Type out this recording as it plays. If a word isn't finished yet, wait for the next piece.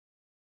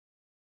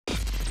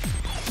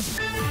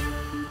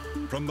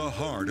from the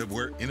heart of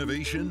where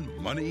innovation,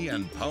 money,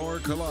 and power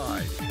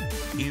collide.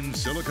 In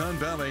Silicon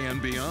Valley and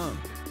beyond,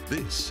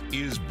 this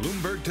is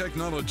Bloomberg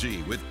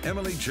Technology with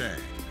Emily Chang.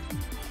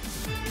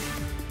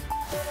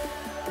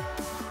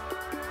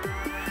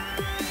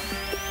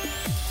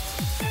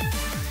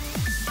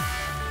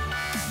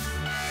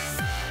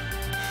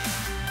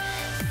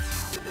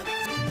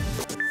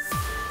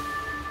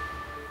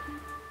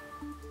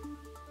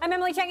 I'm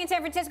Emily Chang in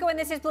San Francisco, and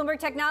this is Bloomberg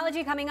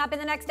Technology. Coming up in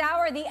the next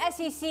hour, the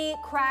SEC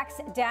cracks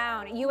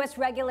down. U.S.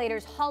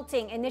 regulators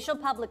halting initial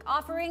public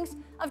offerings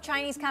of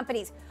Chinese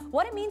companies.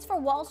 What it means for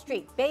Wall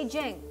Street,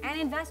 Beijing, and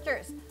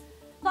investors.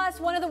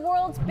 Plus, one of the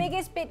world's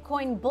biggest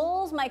Bitcoin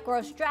bulls,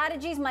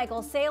 MicroStrategy's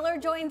Michael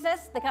Saylor joins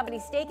us. The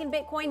company's stake in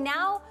Bitcoin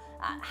now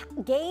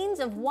gains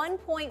of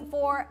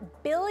 $1.4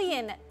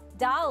 billion.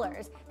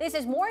 This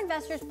as more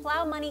investors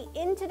plow money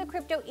into the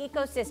crypto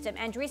ecosystem.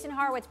 Andreessen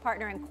Horowitz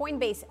partner and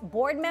Coinbase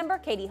board member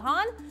Katie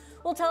Hahn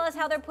will tell us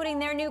how they're putting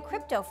their new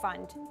crypto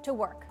fund to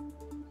work.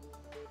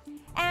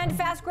 And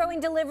fast-growing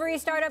delivery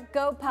startup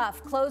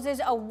GoPuff closes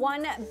a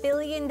 $1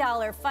 billion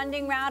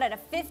funding round at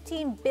a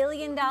 $15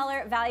 billion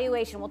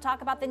valuation. We'll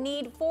talk about the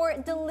need for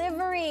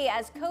delivery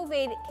as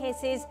COVID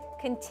cases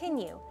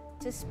continue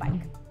to spike.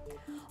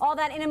 All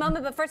that in a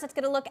moment, but first let's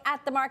get a look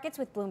at the markets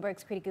with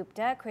Bloomberg's Kriti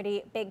Gupta.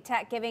 Kriti, big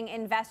tech giving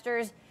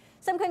investors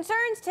some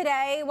concerns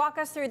today. Walk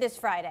us through this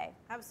Friday.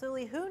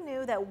 Absolutely. Who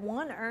knew that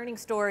one earnings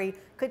story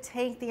could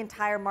tank the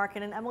entire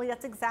market? And Emily,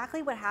 that's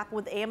exactly what happened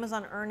with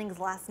Amazon earnings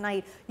last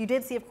night. You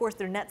did see, of course,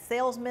 their net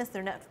sales miss,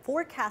 their net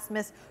forecast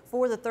miss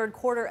for the third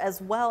quarter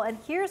as well. And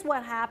here's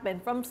what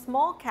happened from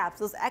small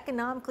caps, those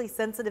economically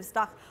sensitive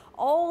stocks,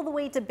 all the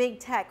way to big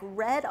tech,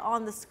 red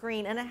on the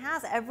screen. And it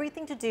has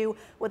everything to do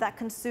with that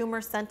consumer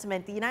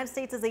sentiment. The United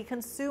States is a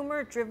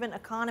consumer-driven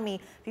economy.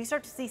 If you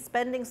start to see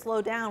spending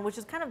slow down, which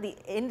is kind of the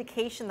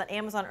indication that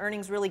Amazon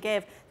earnings really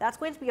gave, that's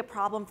going to be a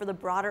problem for the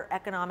broader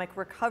economic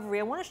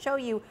recovery. I want to show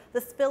you the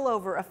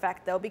spillover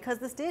effect, though, because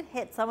this did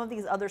hit some of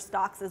these other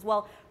stocks as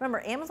well.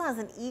 Remember, Amazon is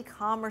an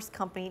e-commerce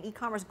company, an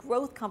e-commerce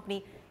growth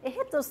company. It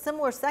hit those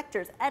similar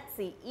sectors,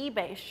 Etsy,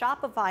 eBay,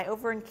 Shopify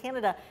over in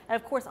Canada, and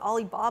of course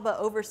Alibaba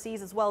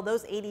overseas as well.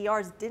 Those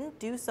ADRs didn't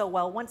do so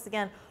well. Once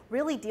again,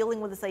 really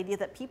dealing with this idea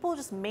that people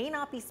just may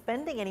not be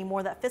spending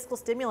anymore. That fiscal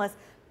stimulus,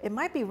 it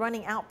might be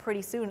running out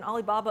pretty soon.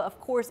 Alibaba, of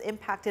course,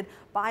 impacted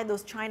by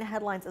those China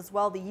headlines as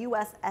well. The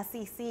U.S.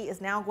 SEC is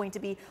now going to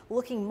be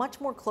looking much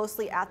more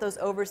closely at those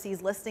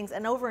overseas listings.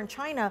 And over in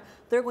China,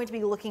 they're going to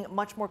be looking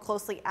much more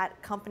closely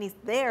at companies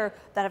there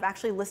that have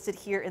actually listed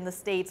here in the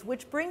States,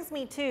 which brings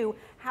me to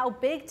how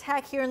big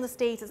tech here in the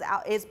States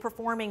is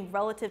performing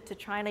relative to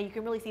China. You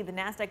can really see the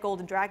NASDAQ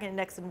Golden Dragon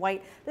Index in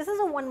white. This is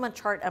a one-month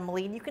chart,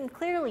 Emily, and you can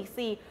clearly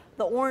see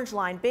the orange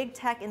line. Big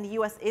tech in the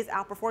U.S. is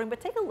outperforming, but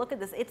take a look at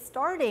this. It's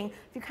starting,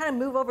 if you kind of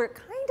move over,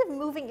 kind of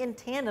moving in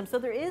tandem. So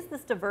there is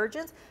this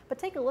divergence, but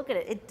take a look at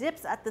it. It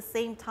dips at the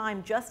same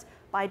time, just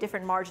by a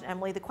different margin,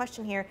 Emily. The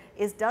question here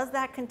is, does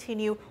that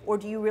continue, or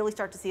do you really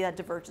start to see that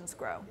divergence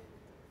grow?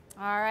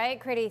 All right,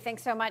 Kriti,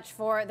 thanks so much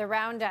for the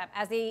roundup.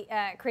 As the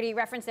Kriti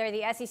referenced there,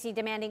 the SEC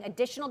demanding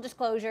additional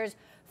disclosures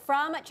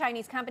from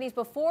Chinese companies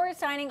before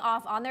signing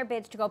off on their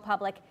bids to go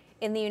public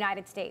in the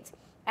United States.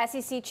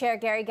 SEC Chair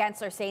Gary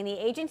Gensler saying the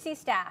agency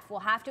staff will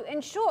have to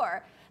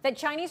ensure that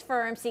Chinese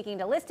firms seeking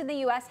to list in the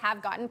U.S.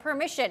 have gotten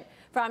permission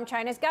from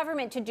China's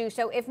government to do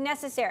so if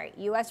necessary.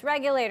 U.S.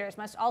 regulators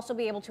must also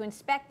be able to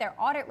inspect their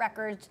audit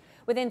records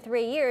within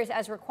 3 years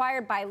as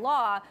required by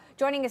law.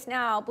 Joining us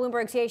now,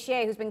 Bloomberg's Ye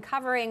Xie, who's been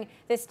covering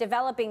this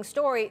developing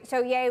story.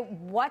 So, Ye,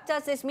 what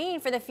does this mean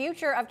for the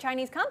future of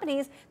Chinese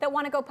companies that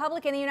want to go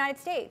public in the United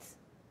States?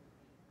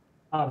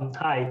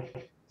 Hi.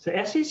 So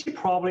SEC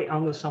probably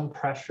under some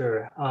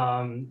pressure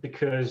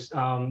because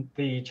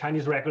the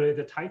Chinese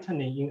regulator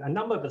tightening in a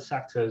number of the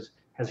sectors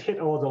has hit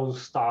all those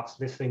stocks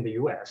listed in the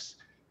US.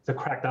 The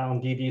crackdown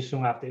on DiDi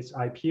soon after its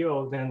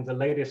IPO, then the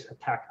latest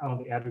attack on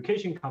the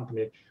education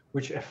company,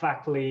 which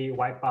effectively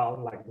wiped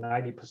out like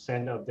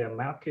 90% of their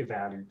market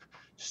value.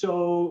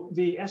 So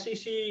the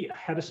SEC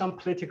had some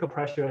political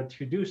pressure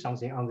to do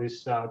something on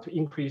this to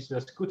increase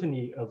the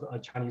scrutiny of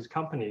Chinese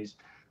companies.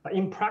 But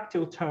in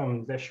practical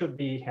terms, there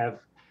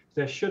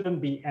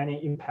shouldn't be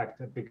any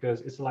impact because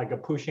it's like a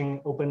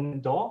pushing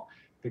open door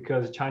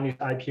because Chinese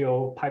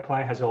IPO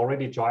pipeline has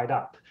already dried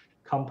up.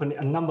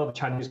 A number of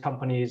Chinese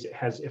companies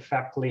has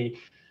effectively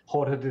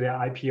halted their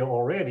IPO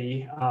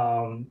already.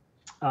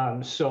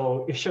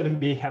 So it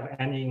shouldn't have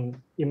any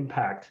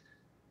impact.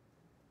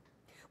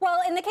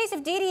 Well, in the case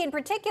of DiDi in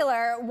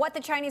particular, what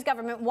the Chinese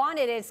government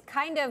wanted is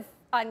kind of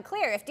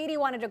unclear. If DiDi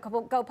wanted to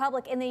go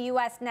public in the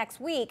U.S. next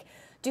week,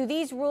 do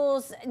these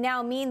rules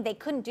now mean they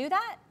couldn't do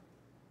that?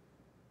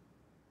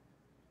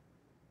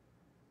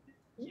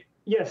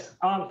 Yes,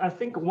 I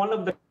think one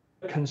of the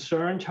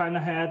concerns China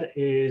had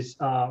is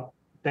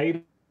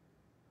data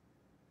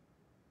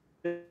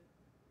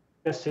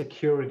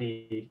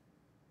security.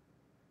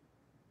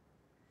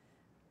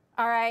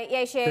 All right,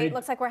 Yeshe,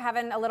 looks like we're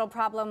having a little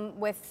problem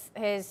with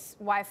his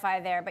Wi-Fi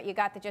there, but you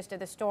got the gist of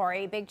the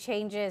story. Big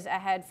changes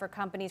ahead for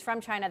companies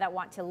from China that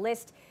want to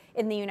list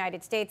in the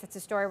United States. It's a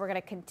story we're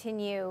going to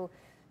continue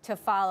to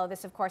follow.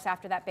 This, of course,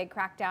 after that big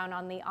crackdown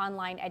on the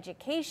online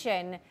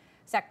education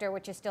sector,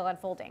 which is still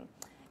unfolding.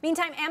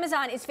 Meantime,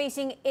 Amazon is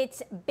facing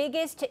its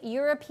biggest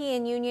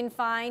European Union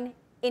fine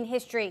in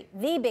history,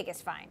 the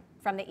biggest fine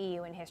from the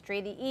EU in history.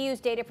 The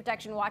EU's data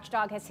protection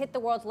watchdog has hit the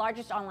world's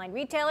largest online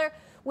retailer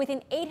with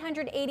an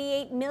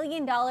 $888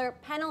 million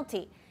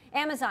penalty.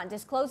 Amazon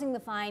disclosing the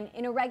fine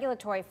in a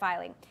regulatory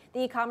filing.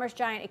 The e-commerce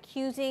giant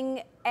accused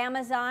of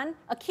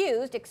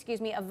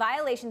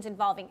violations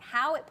involving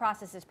how it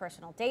processes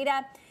personal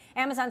data.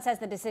 Amazon says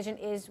the decision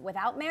is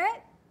without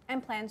merit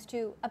and plans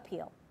to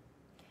appeal.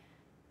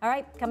 All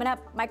right, coming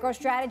up,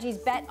 MicroStrategy's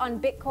bet on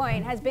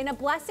Bitcoin has been a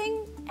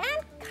blessing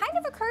and kind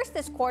of a curse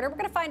this quarter. We're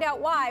going to find out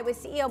why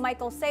with CEO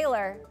Michael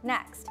Saylor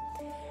next.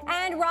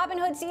 And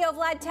Robinhood CEO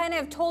Vlad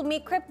Tenev told me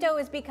crypto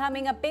is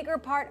becoming a bigger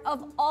part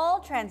of all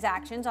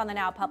transactions on the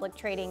now public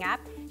trading app.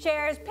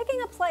 Shares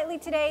picking up slightly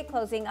today,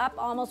 closing up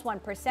almost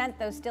 1%,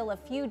 though still a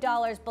few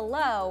dollars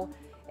below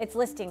its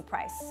listing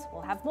price.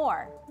 We'll have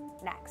more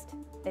next.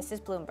 This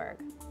is Bloomberg.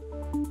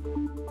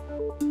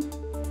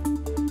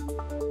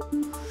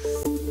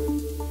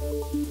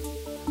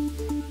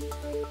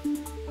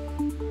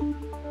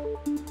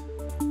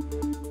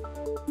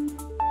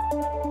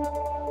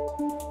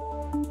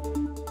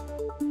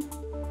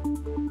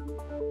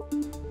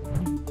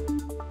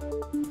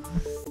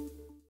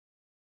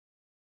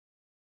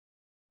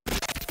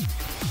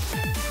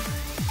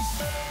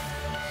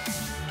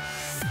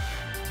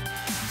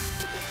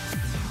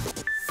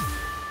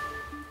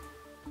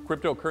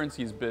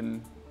 Cryptocurrency has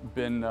been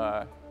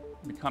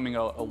becoming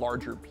a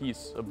larger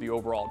piece of the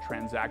overall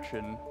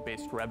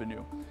transaction-based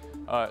revenue.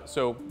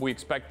 So we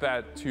expect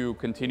that to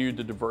continue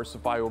to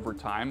diversify over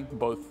time,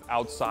 both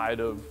outside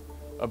of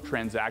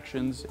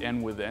transactions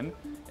and within.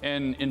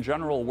 And in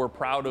general, we're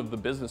proud of the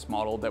business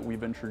model that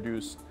we've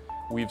introduced.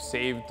 We've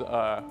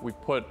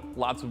put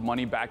lots of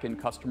money back in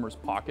customers'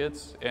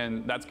 pockets,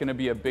 and that's going to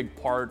be a big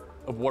part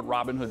of what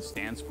Robinhood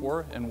stands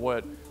for and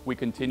what we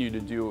continue to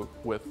do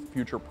with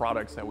future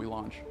products that we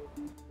launch.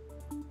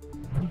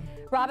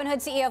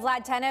 Robinhood CEO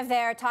Vlad Tenev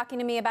there talking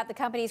to me about the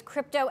company's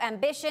crypto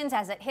ambitions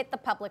as it hit the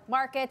public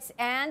markets.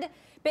 And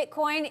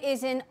Bitcoin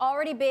is an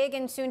already big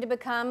and soon to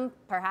become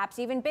perhaps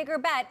even bigger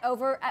bet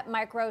over at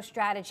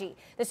MicroStrategy.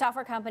 The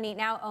software company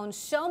now owns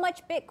so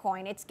much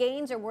Bitcoin, its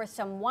gains are worth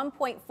some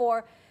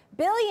 $1.4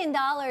 billion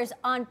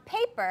on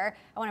paper.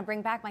 I want to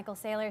bring back Michael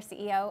Saylor,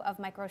 CEO of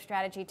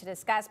MicroStrategy, to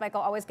discuss.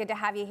 Michael, always good to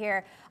have you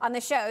here on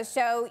the show.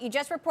 So you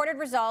just reported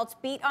results,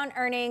 beat on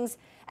earnings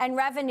and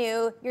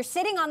revenue. You're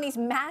sitting on these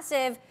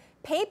massive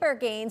paper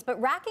gains, but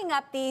racking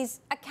up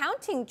these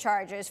accounting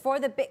charges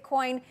for the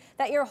Bitcoin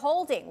that you're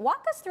holding.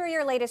 Walk us through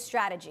your latest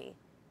strategy.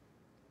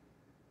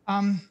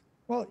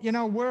 Well, you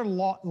know, we're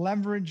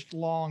leveraged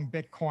long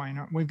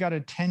Bitcoin. We've got a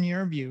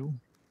 10-year view.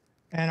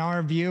 And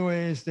our view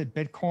is that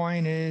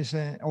Bitcoin is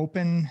an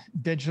open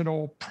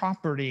digital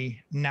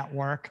property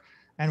network.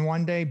 And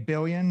one day,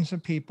 billions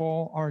of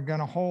people are going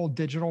to hold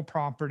digital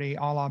property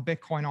a la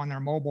Bitcoin on their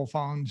mobile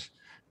phones.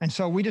 And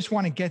so we just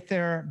want to get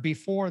there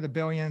before the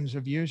billions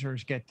of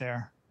users get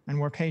there. And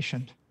we're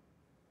patient.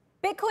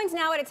 Bitcoin's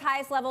now at its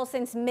highest level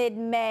since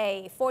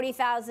mid-May,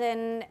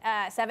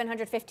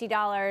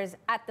 $40,750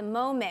 at the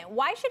moment.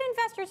 Why should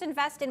investors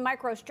invest in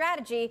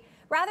MicroStrategy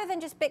rather than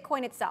just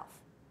Bitcoin itself?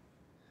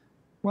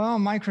 Well,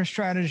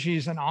 MicroStrategy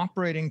is an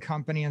operating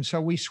company, and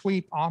so we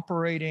sweep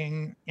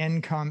operating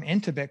income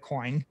into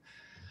Bitcoin.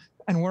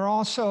 And we're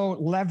also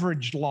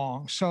leveraged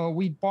long. So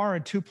we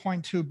borrowed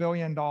 $2.2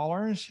 billion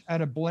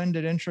at a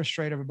blended interest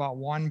rate of about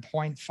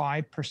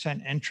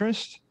 1.5%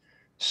 interest.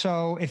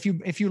 So if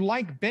you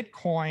like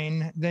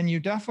Bitcoin, then you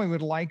definitely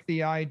would like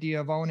the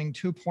idea of owning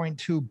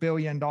 $2.2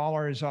 billion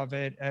of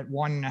it at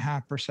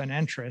 1.5%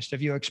 interest.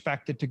 If you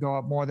expect it to go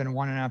up more than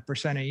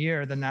 1.5% a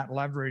year, then that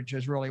leverage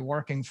is really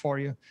working for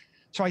you.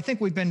 So I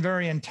think we've been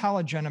very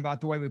intelligent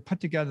about the way we put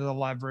together the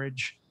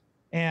leverage,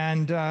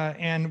 and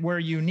we're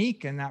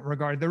unique in that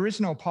regard. There is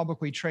no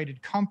publicly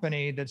traded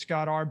company that's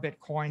got our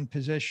Bitcoin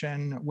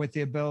position with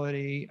the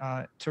ability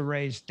to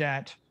raise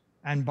debt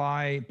and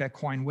buy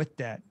Bitcoin with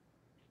debt.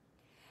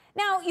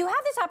 Now, you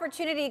have this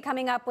opportunity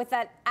coming up with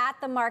that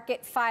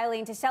at-the-market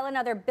filing to sell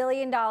another $1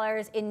 billion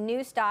in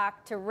new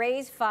stock to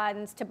raise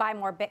funds to buy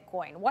more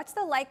Bitcoin. What's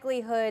the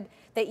likelihood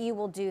that you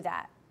will do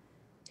that?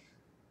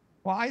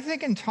 Well, I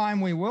think in time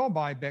we will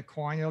buy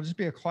Bitcoin. It'll just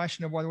be a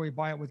question of whether we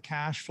buy it with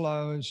cash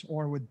flows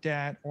or with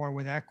debt or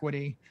with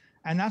equity.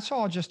 And that's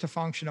all just a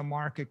function of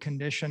market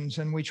conditions.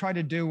 And we try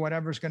to do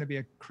whatever's going to be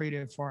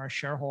accretive for our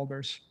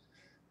shareholders.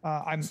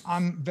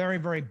 I'm very,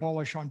 very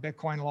bullish on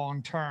Bitcoin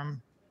long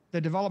term. The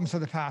developments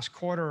of the past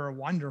quarter are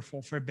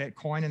wonderful for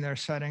Bitcoin, and they're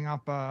setting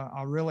up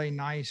a really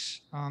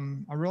nice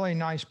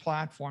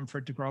platform for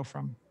it to grow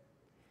from.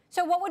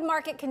 So what would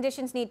market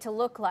conditions need to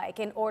look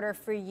like in order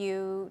for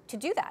you to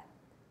do that?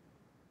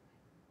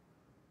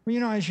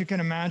 Well, as you can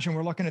imagine,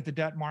 we're looking at the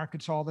debt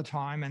markets all the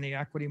time and the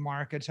equity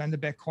markets and the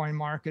Bitcoin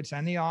markets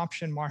and the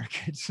option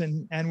markets.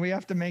 And we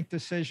have to make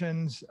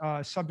decisions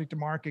subject to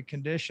market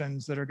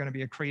conditions that are going to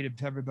be accretive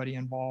to everybody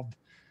involved.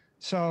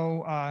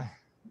 So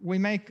we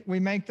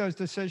make those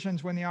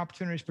decisions when the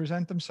opportunities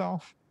present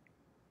themselves.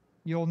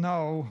 You'll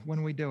know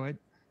when we do it.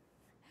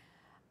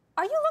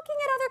 Are you looking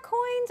at other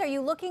coins? Are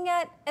you looking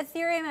at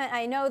Ethereum?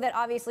 I know that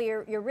obviously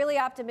you're really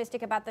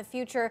optimistic about the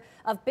future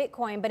of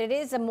Bitcoin, but it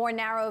is a more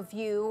narrow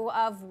view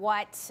of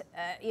what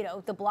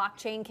the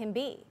blockchain can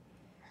be.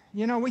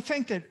 We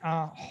think that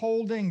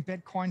holding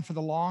Bitcoin for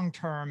the long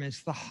term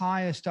is the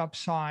highest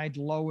upside,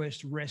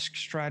 lowest risk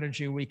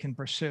strategy we can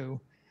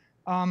pursue.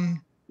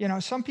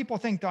 Some people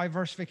think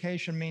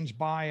diversification means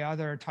buy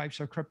other types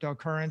of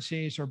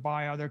cryptocurrencies or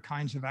buy other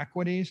kinds of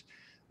equities.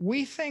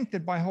 We think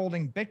that by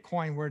holding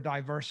Bitcoin, we're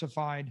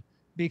diversified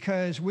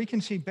because we can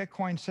see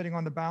Bitcoin sitting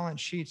on the balance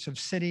sheets of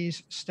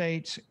cities,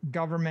 states,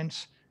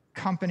 governments,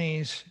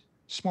 companies,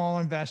 small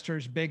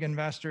investors, big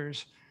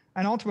investors.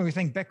 And ultimately, we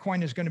think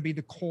Bitcoin is going to be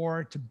the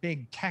core to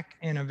big tech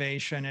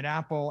innovation at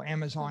Apple,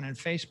 Amazon, and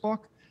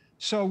Facebook.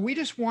 So we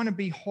just want to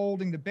be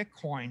holding the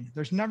Bitcoin.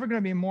 There's never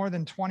going to be more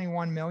than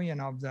 21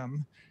 million of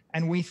them.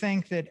 And we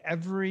think that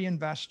every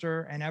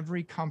investor and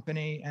every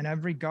company and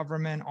every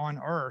government on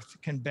Earth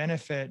can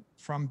benefit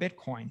from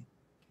Bitcoin.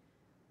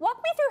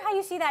 Walk me through how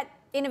you see that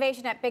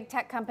innovation at big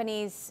tech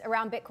companies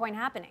around Bitcoin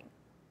happening.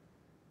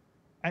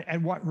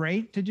 At what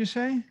rate did you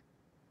say?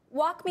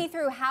 Walk me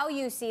through how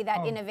you see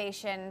that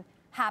innovation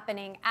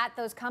happening at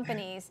those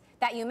companies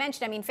that you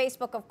mentioned. I mean,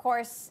 Facebook, of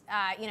course,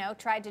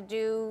 tried to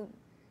do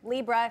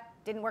Libra,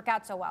 didn't work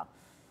out so well.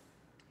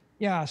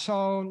 Yeah,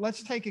 so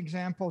let's take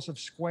examples of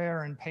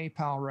Square and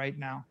PayPal right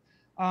now,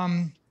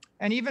 and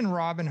even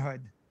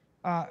Robinhood.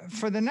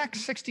 For the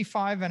next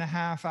 65 and a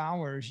half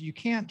hours, you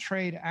can't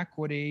trade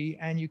equity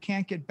and you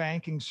can't get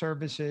banking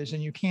services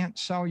and you can't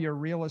sell your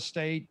real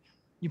estate.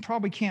 You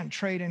probably can't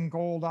trade in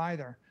gold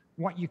either.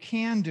 What you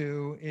can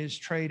do is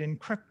trade in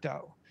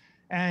crypto.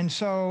 And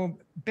so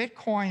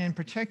Bitcoin in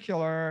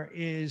particular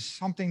is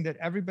something that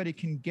everybody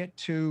can get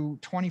to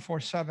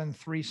 24/7,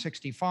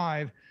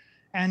 365.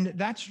 And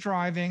that's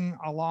driving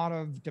a lot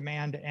of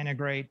demand to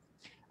integrate.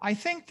 I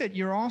think that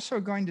you're also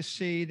going to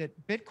see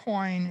that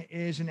Bitcoin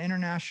is an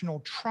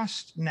international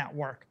trust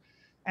network.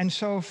 And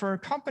so for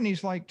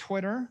companies like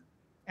Twitter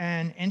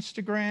and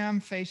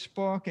Instagram,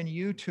 Facebook, and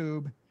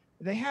YouTube,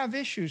 they have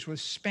issues with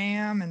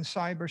spam and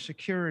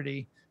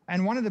cybersecurity.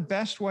 And one of the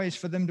best ways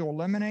for them to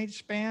eliminate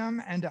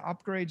spam and to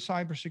upgrade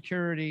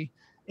cybersecurity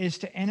is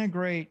to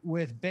integrate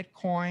with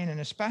Bitcoin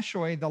and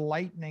especially the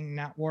Lightning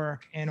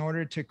Network in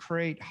order to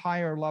create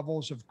higher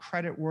levels of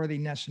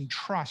creditworthiness and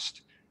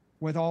trust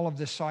with all of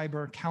the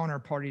cyber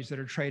counterparties that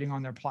are trading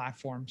on their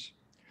platforms.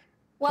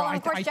 Well, so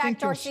of course,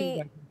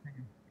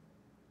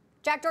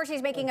 Jack Dorsey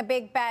is making a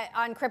big bet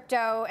on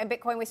crypto and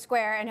Bitcoin with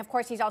Square. And of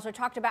course, he's also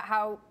talked about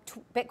how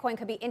Bitcoin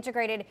could be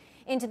integrated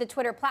into the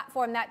Twitter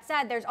platform. That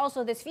said, there's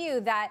also this view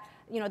that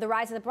the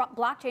rise of the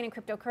blockchain and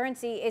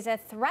cryptocurrency is a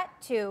threat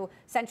to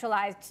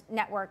centralized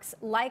networks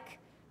like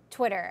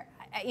Twitter.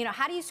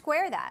 How do you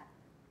square that?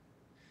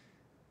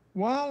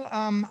 Well,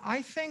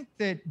 I think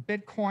that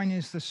Bitcoin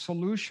is the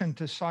solution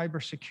to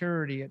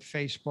cybersecurity at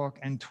Facebook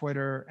and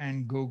Twitter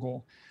and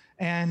Google.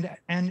 And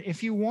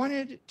if you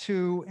wanted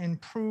to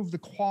improve the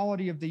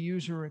quality of the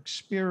user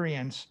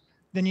experience,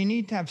 then you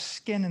need to have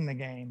skin in the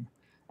game.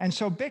 And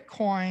so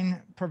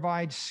Bitcoin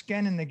provides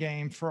skin in the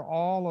game for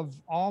all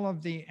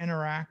of the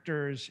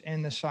interactors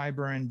in the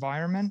cyber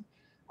environment.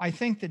 I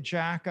think that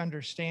Jack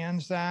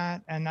understands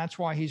that, and that's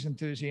why he's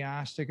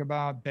enthusiastic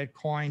about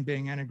Bitcoin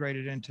being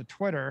integrated into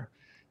Twitter.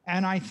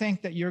 And I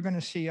think that you're going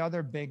to see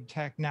other big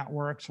tech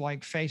networks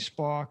like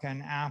Facebook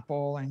and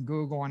Apple and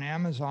Google and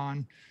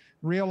Amazon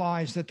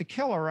realize that the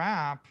killer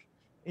app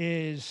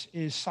is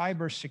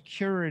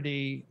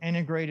cybersecurity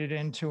integrated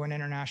into an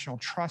international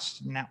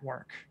trust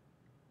network.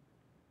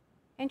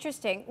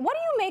 Interesting. What do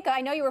you make? I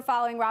know you were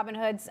following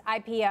Robinhood's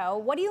IPO.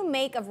 What do you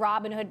make of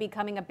Robinhood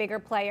becoming a bigger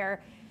player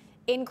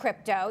in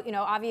crypto?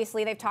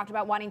 Obviously they've talked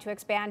about wanting to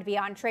expand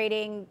beyond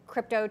trading,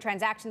 crypto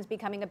transactions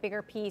becoming a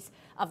bigger piece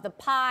of the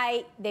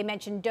pie. They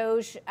mentioned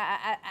Doge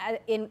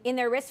in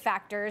their risk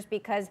factors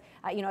because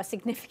a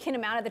significant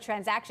amount of the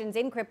transactions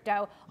in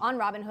crypto on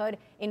Robinhood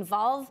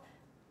involve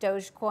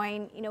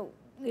Dogecoin.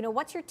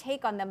 What's your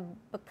take on them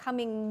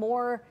becoming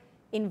more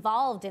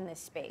involved in this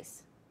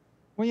space?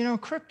 Well,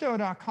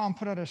 Crypto.com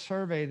put out a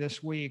survey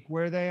this week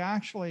where they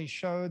actually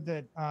showed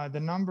that the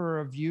number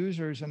of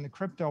users in the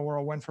crypto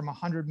world went from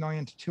 100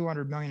 million to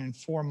 200 million in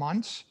 4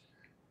 months.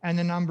 And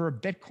the number of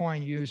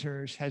Bitcoin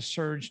users has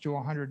surged to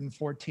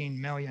 114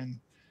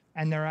 million.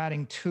 And they're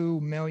adding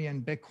 2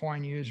 million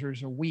Bitcoin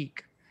users a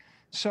week.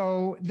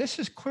 So this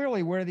is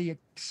clearly where the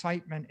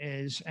excitement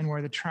is and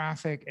where the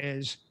traffic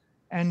is.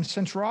 And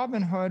since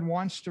Robinhood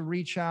wants to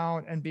reach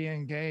out and be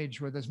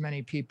engaged with as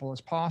many people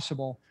as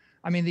possible,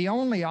 I mean, the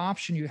only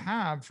option you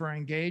have for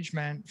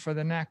engagement for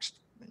the next,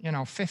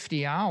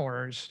 50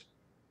 hours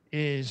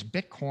is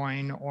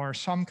Bitcoin or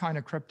some kind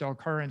of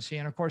cryptocurrency.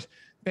 And of course,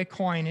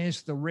 Bitcoin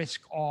is the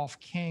risk-off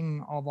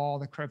king of all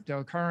the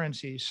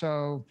cryptocurrencies.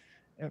 So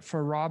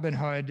for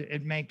Robinhood,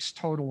 it makes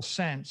total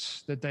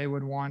sense that they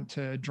would want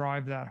to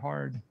drive that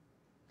hard.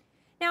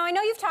 Now, I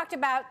know you've talked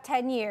about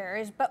 10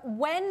 years, but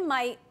when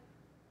might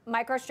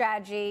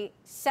MicroStrategy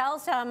sell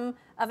some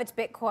of its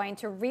Bitcoin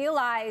to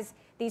realize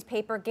these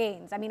paper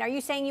gains? I mean, are you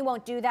saying you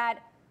won't do that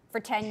for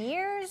 10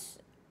 years,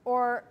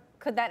 or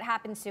could that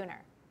happen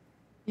sooner?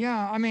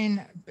 Yeah, I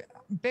mean,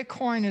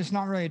 Bitcoin is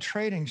not really a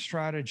trading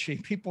strategy.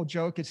 People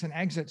joke it's an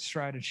exit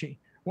strategy.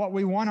 What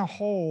we want to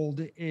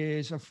hold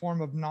is a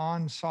form of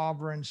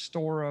non-sovereign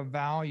store of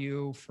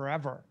value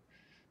forever.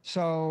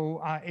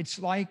 So it's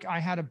like I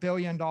had $1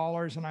 billion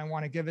and I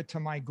want to give it to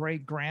my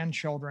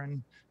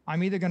great-grandchildren.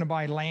 I'm either going to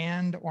buy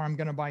land, or I'm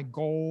going to buy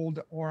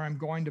gold, or I'm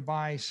going to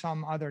buy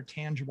some other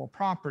tangible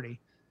property.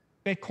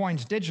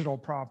 Bitcoin's digital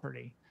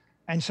property.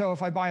 And so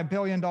if I buy $1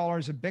 billion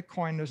of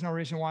Bitcoin, there's no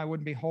reason why I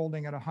wouldn't be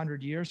holding it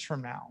 100 years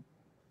from now.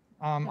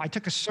 I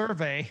took a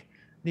survey.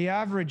 The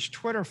average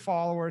Twitter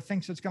follower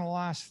thinks it's going to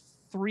last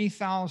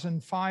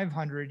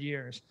 3,500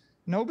 years.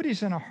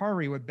 Nobody's in a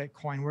hurry with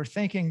Bitcoin. We're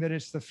thinking that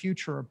it's the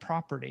future of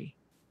property.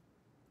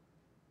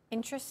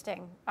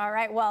 Interesting. All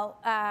right. Well,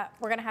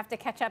 we're going to have to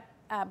catch up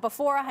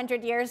before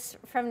 100 years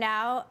from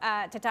now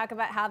to talk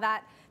about how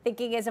that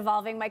thinking is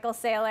evolving. Michael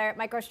Saylor,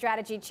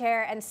 MicroStrategy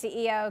Chair and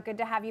CEO. Good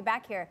to have you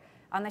back here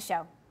on the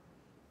show.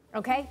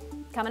 Okay,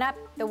 coming up,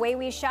 the way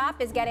we shop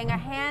is getting a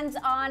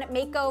hands-on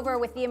makeover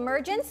with the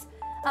emergence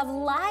of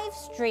live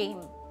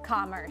stream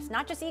commerce,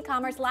 not just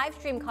e-commerce, live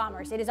stream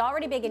commerce. It is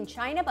already big in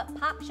China, but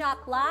Pop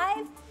Shop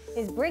Live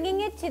is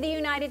bringing it to the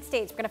United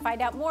States. We're going to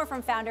find out more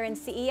from founder and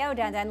CEO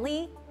Dan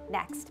Li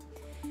next.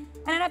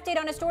 And an update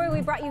on a story we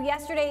brought you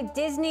yesterday.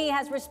 Disney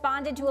has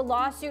responded to a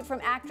lawsuit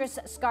from actress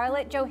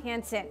Scarlett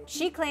Johansson.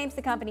 She claims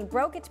the company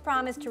broke its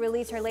promise to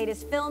release her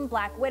latest film,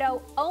 Black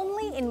Widow,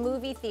 only in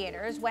movie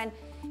theaters, when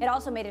it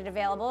also made it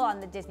available on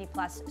the Disney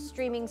Plus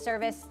streaming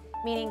service,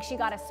 meaning she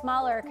got a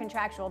smaller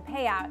contractual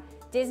payout.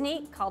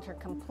 Disney called her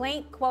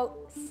complaint,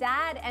 quote,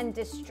 sad and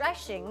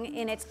distressing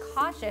in its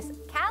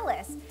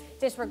callous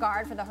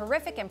disregard for the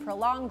horrific and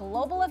prolonged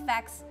global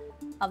effects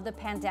of the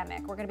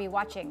pandemic. We're going to be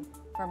watching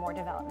for more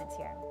developments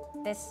here.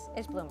 This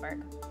is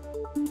Bloomberg.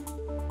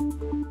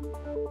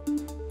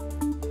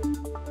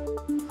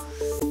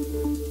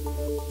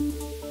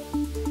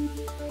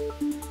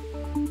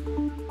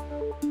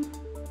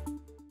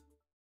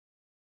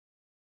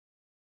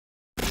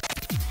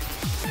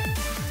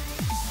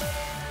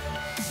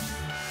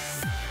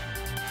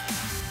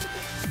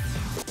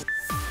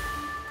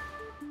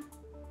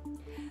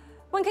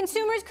 When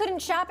consumers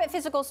couldn't shop at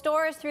physical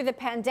stores through the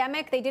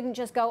pandemic, they didn't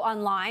just go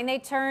online, they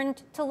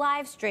turned to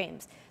live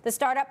streams. The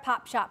startup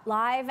Pop Shop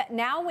Live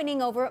now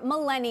winning over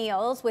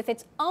millennials with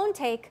its own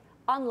take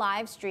on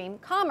live stream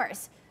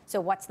commerce.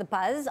 So what's the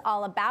buzz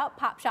all about?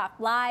 Pop Shop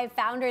Live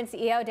founder and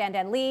CEO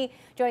Dan Li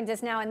joins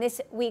us now in this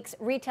week's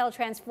Retail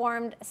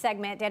Transformed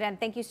segment. Dan,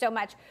 thank you so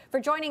much for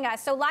joining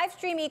us. So live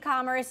stream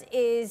e-commerce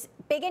is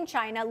big in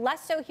China,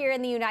 less so here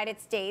in the United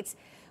States.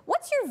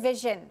 What's your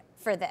vision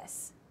for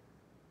this?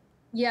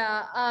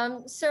 Yeah,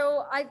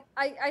 so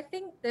I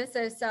think this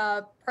is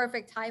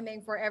perfect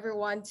timing for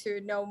everyone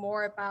to know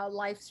more about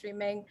live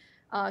streaming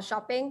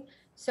shopping.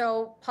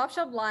 So Pop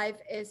Shop Live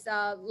is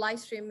a live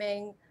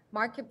streaming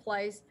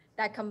marketplace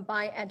that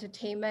combines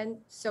entertainment,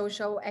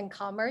 social, and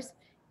commerce.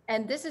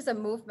 And this is a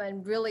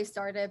movement really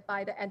started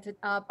by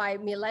by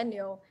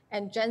millennial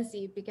and Gen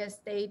Z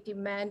because they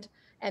demand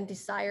and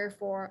desire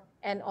for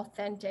an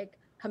authentic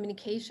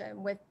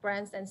communication with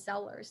brands and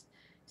sellers.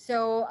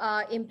 So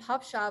in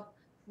Pop Shop,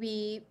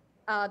 the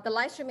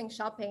live streaming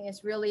shopping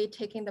is really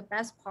taking the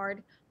best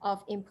part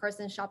of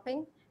in-person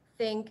shopping,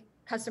 think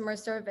customer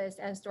service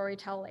and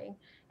storytelling,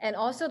 and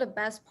also the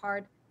best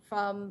part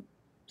from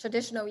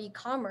traditional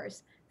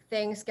e-commerce,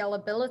 think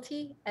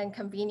scalability and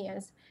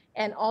convenience,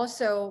 and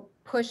also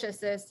pushes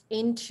this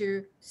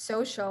into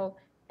social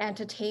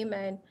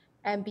entertainment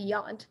and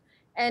beyond.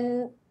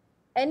 And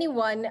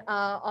anyone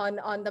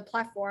on the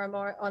platform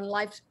or on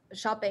live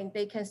shopping,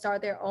 they can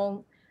start their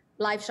own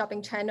live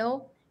shopping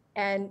channel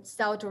and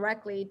sell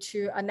directly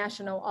to a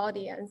national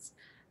audience.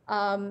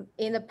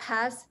 In the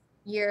past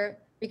year,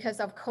 because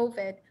of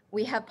COVID,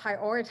 we have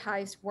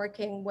prioritized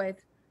working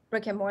with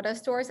brick and mortar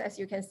stores, as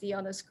you can see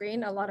on the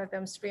screen, a lot of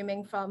them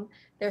streaming from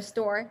their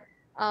store.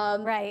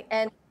 Right.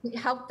 And we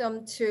help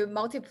them to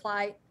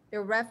multiply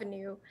their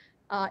revenue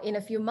in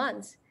a few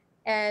months.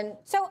 And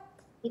so,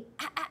 Dan,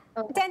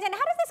 how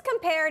does this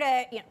compare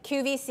to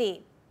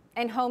QVC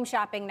and Home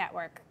Shopping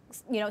Network?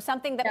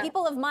 Something that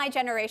people of my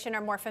generation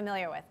are more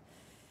familiar with.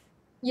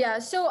 Yeah,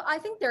 so I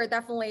think there are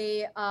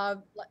definitely,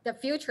 the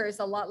future is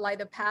a lot like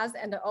the past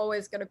and they're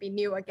always going to be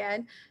new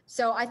again.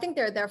 So I think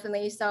there are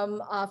definitely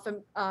some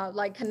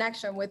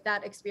connection with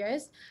that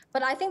experience.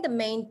 But I think the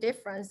main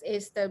difference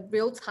is the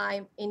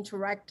real-time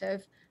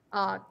interactive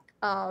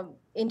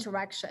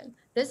interaction.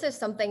 This is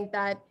something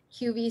that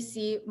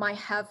QVC might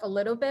have a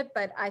little bit,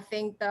 but I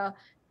think the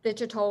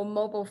digital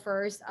mobile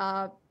first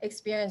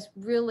experience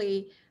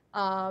really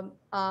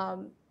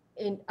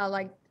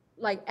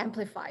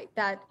amplify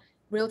that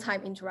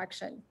real-time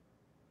interaction.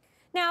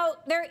 Now,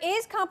 there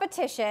is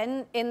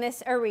competition in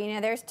this arena.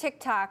 There's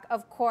TikTok,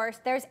 of course.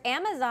 There's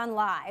Amazon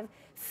Live,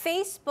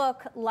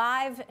 Facebook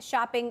Live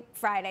Shopping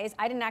Fridays.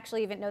 I didn't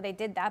actually even know they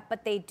did that,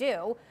 but they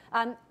do.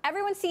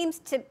 Everyone seems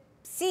to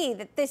see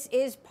that this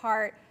is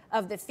part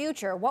of the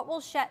future. What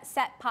will set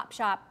Pop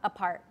Shop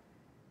apart?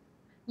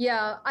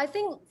 Yeah, I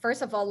think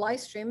first of all, live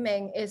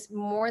streaming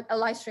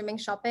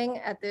shopping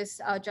at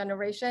this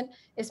generation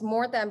is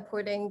more than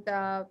putting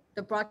the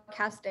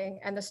broadcasting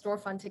and the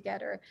storefront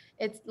together.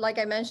 It's like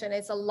I mentioned,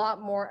 it's a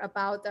lot more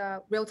about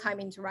the real-time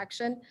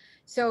interaction.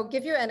 So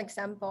give you an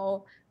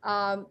example.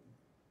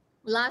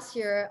 Last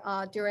year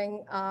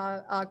during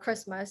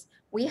Christmas,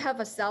 we have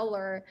a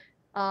seller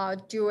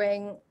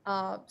doing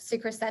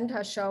Secret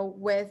Santa show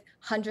with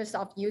hundreds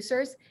of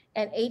users,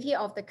 and 80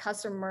 of the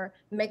customer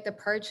make the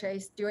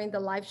purchase during the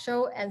live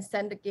show and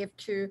send the gift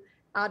to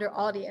other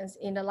audience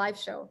in the live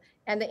show.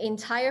 And the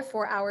entire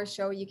 4-hour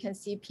show, you can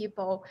see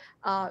people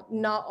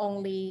not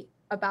only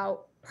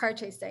about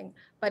purchasing,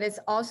 but it's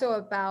also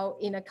about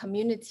in a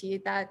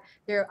community that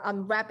they're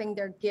unwrapping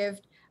their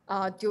gift,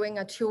 doing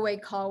a two-way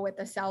call with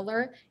the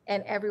seller,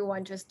 and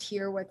everyone just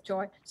tear with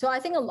joy. So I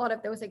think a lot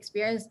of those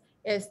experiences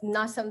is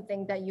not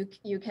something that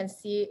you can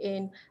see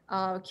in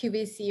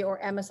QVC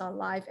or Amazon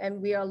Live, and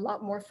we are a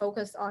lot more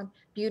focused on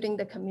building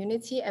the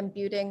community and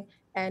building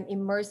an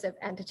immersive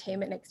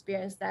entertainment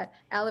experience that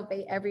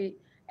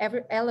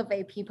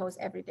elevate people's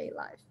everyday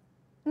life.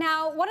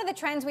 Now, one of the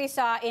trends we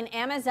saw in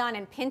Amazon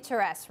and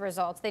Pinterest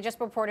results, they just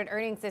reported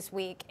earnings this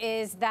week,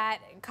 is that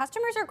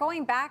customers are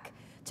going back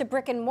to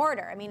brick and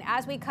mortar. I mean,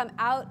 as we come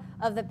out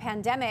of the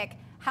pandemic,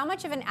 how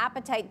much of an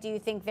appetite do you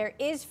think there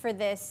is for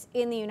this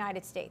in the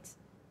United States?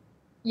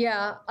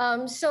 Yeah,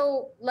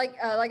 so like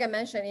I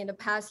mentioned, in the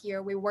past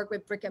year, we work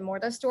with brick and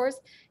mortar stores,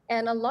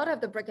 and a lot of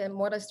the brick and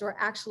mortar store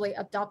actually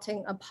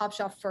adopting a Pop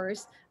Shop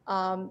first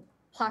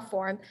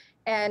platform.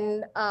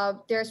 And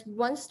there's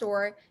one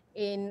store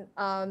in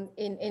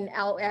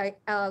LA,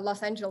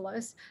 Los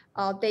Angeles.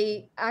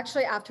 They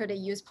actually, after they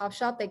use Pop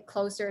Shop, they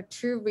closed their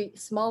two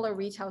smaller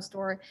retail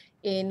store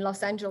in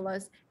Los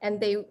Angeles, and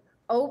they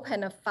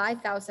open a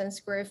 5,000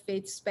 square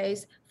feet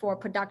space for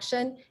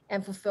production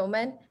and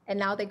fulfillment, and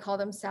now they call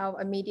themselves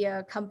a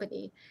media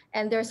company.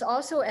 And there's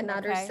also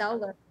another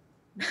seller.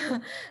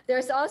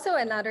 There's also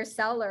another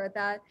seller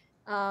that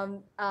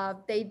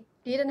they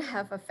didn't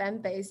have a fan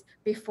base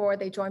before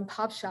they joined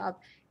Pop Shop,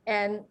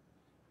 and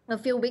a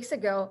few weeks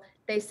ago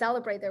they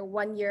celebrated their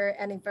 1-year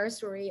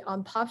anniversary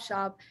on Pop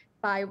Shop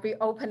by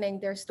reopening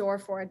their store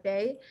for a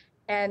day,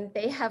 and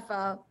they have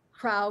a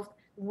crowd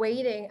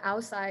waiting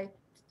outside.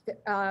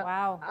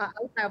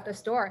 Outside of the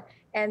store,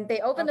 and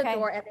they open the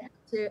door and they have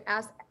to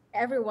ask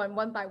everyone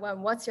one by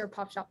one, what's your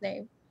Pop Shop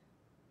name?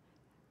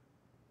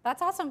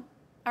 That's awesome.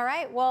 All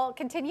right, we'll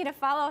continue to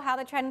follow how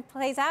the trend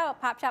plays out.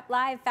 Pop Shop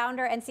Live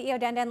founder and CEO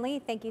Dan Lee,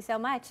 thank you so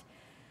much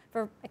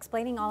for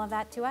explaining all of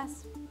that to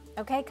us.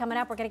 Okay, coming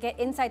up, we're going to get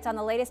insights on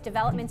the latest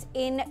developments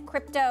in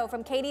crypto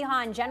from Katie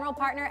Hahn, general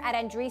partner at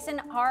Andreessen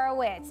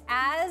Horowitz,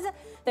 as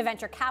the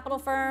venture capital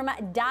firm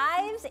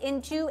dives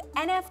into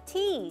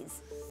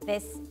NFTs.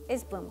 This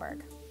is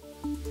Bloomberg.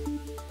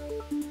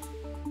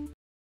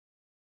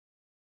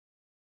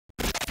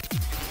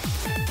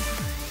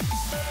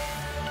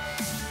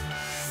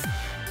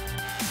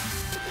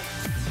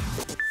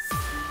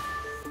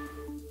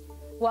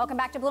 Welcome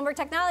back to Bloomberg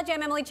Technology.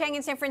 I'm Emily Chang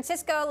in San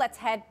Francisco. Let's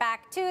head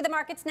back to the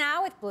markets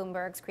now with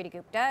Bloomberg's Kriti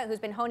Gupta, who's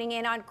been honing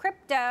in on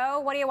crypto.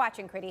 What are you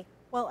watching, Kriti?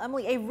 Well,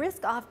 Emily, a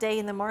risk-off day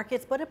in the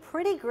markets, but a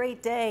pretty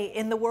great day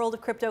in the world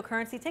of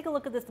cryptocurrency. Take a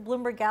look at this. The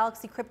Bloomberg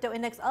Galaxy Crypto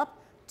Index up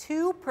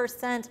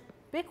 2%.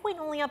 Bitcoin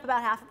only up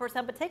about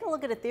 0.5%, but take a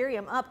look at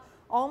Ethereum up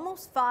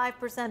almost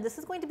 5%. This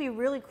is going to be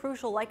really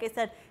crucial, like I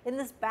said, in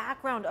this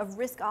background of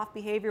risk-off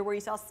behavior where you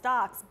saw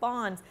stocks,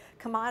 bonds,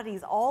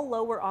 commodities all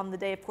lower on the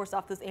day, of course,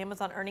 off those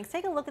Amazon earnings.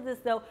 Take a look at this,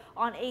 though,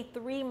 on a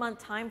 3-month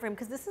time frame,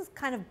 because this is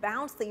kind of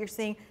bounce that you're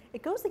seeing.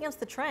 It goes against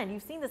the trend.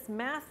 You've seen this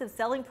massive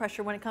selling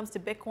pressure when it comes to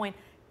Bitcoin.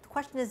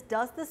 Question is,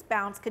 does this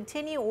bounce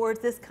continue, or is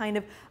this kind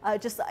of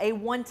just a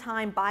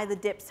one-time buy the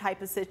dips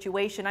type of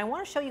situation? I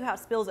want to show you how it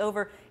spills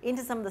over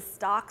into some of the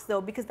stocks,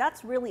 though, because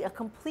that's really a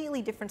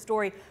completely different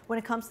story when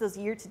it comes to those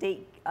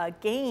year-to-date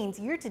gains.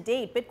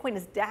 Year-to-date, Bitcoin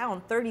is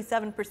down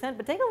 37%,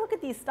 but take a look at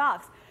these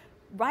stocks.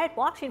 Riot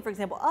Blockchain, for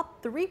example,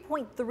 up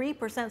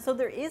 3.3%. So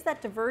there is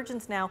that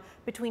divergence now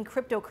between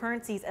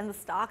cryptocurrencies and the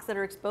stocks that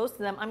are exposed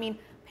to them. I mean,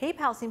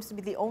 PayPal seems to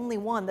be the only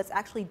one that's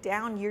actually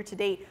down year to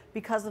date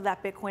because of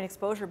that Bitcoin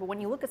exposure. But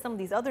when you look at some of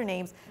these other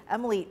names,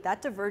 Emily,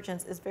 that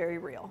divergence is very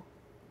real.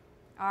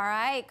 All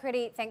right,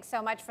 Kriti, thanks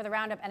so much for the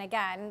roundup. And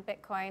again,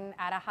 Bitcoin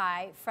at a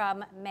high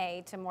from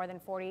May to more than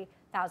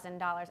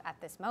at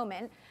this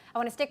moment. I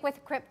want to stick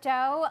with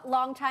crypto.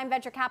 Longtime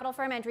venture capital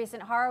firm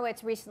Andreessen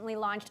Horowitz recently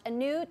launched a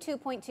new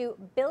 $2.2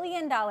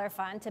 billion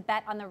fund to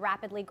bet on the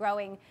rapidly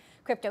growing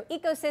crypto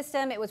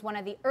ecosystem. It was one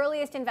of the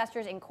earliest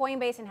investors in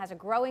Coinbase and has a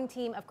growing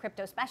team of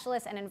crypto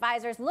specialists and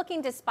advisors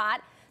looking to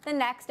spot the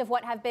next of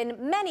what have been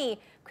many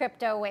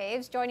crypto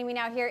waves. Joining me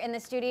now here in the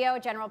studio, a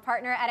general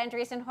partner at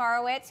Andreessen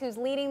Horowitz, who's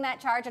leading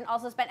that charge and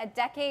also spent a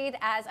decade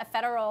as a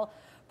federal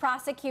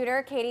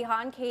prosecutor, Katie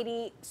Hahn.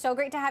 Katie, so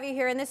great to have you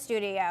here in the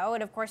studio.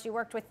 And of course, you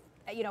worked with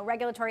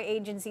regulatory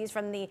agencies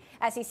from the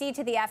SEC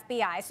to the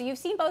FBI. So you've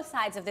seen both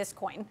sides of this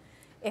coin,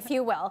 if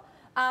you will.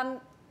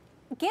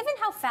 Given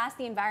how fast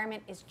the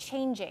environment is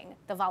changing,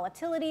 the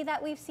volatility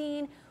that we've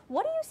seen,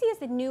 what do you see as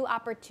the new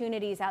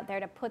opportunities out there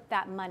to put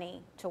that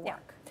money to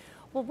work? Yeah.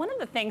 Well, one of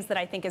the things that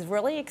I think is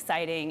really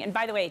exciting, and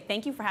by the way,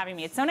 thank you for having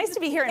me. It's so nice to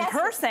be here in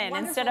person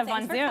instead of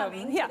on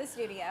Zoom. To the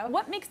studio.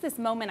 What makes this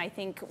moment,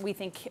 we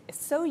think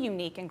so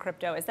unique in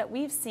crypto is that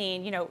we've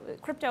seen,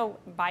 crypto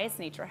by its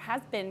nature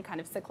has been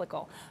kind of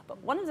cyclical.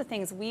 But one of the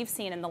things we've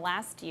seen in the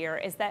last year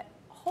is that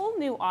whole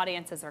new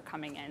audiences are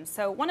coming in.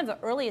 So one of the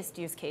earliest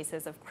use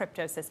cases of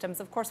crypto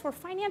systems, of course, were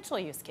financial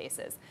use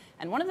cases.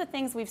 And one of the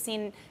things we've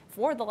seen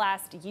for the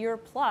last year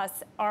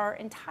plus are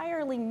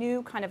entirely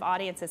new kind of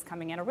audiences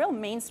coming in, a real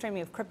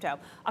mainstreaming of crypto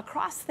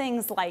across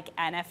things like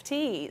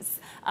NFTs,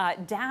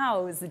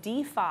 DAOs,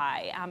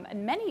 DeFi,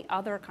 and many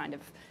other kind of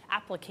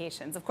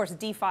applications. Of course,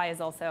 DeFi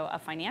is also a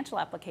financial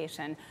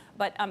application,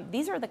 but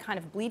these are the kind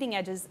of bleeding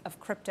edges of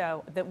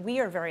crypto that we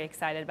are very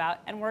excited about,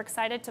 and we're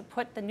excited to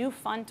put the new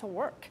fund to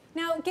work.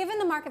 Now, given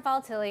the market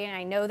volatility, and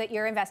I know that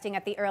you're investing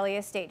at the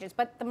earliest stages,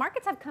 but the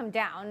markets have come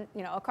down,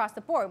 across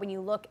the board when you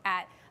look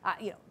at,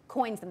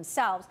 coins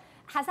themselves.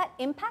 Has that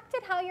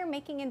impacted how you're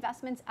making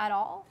investments at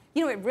all?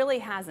 It really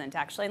hasn't,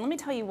 actually. And let me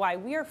tell you why.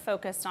 We are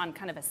focused on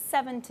kind of a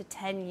 7 to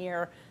 10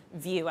 year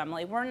view,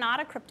 Emily. We're not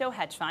a crypto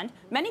hedge fund.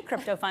 Many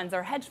crypto funds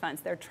are hedge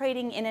funds. They're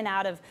trading in and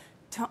out of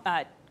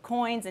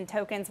coins and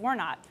tokens. We're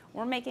not.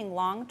 We're making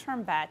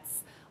long-term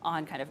bets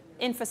on kind of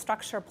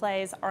infrastructure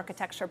plays,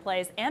 architecture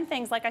plays, and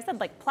things, like I said,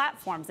 like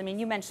platforms. I mean,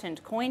 you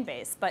mentioned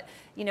Coinbase, but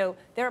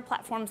there are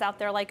platforms out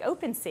there like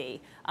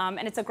OpenSea,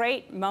 and it's a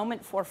great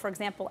moment for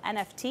example,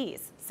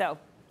 NFTs. So,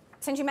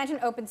 since you mentioned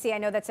OpenSea, I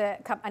know that's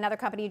another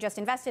company you just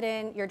invested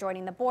in. You're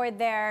joining the board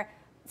there,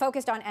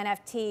 focused on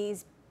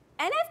NFTs.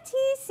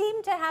 NFTs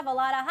seem to have a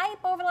lot of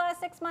hype over the last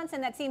 6 months,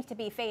 and that seems to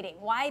be fading.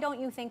 Why don't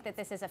you think that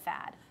this is a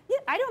fad? Yeah,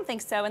 I don't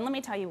think so, and let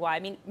me tell you why.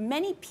 I mean,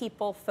 many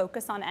people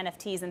focus on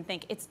NFTs and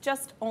think it's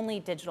just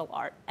only digital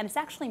art, and it's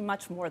actually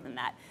much more than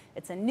that.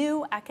 It's a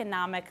new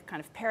economic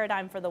kind of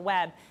paradigm for the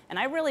web, and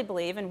I really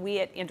believe, and we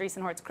at Andreessen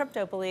Horowitz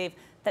Crypto believe,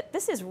 that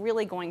this is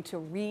really going to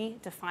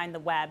redefine the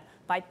web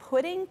by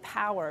putting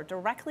power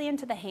directly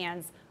into the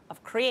hands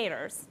of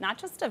creators, not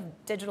just of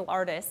digital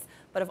artists,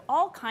 but of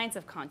all kinds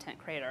of content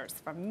creators,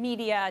 from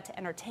media to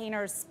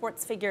entertainers,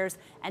 sports figures,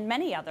 and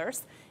many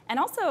others, and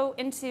also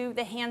into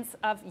the hands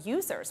of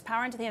users,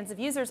 power into the hands of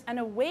users, and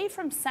away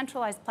from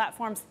centralized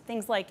platforms,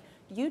 things like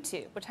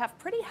YouTube, which have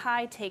pretty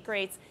high take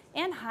rates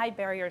and high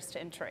barriers to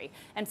entry.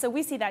 And so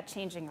we see that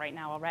changing right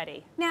now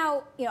already.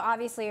 Now,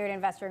 obviously you're an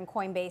investor in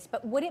Coinbase,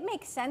 but would it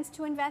make sense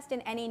to invest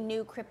in any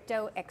new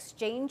crypto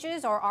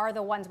exchanges, or are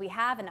the ones we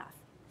have enough?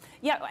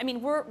 Yeah, I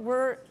mean,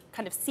 we're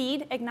kind of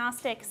seed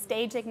agnostic,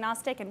 stage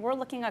agnostic, and we're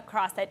looking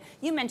across it.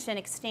 You mentioned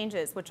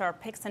exchanges, which are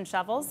picks and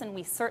shovels, and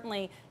we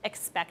certainly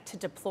expect to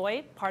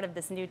deploy part of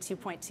this new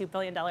 $2.2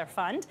 billion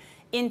fund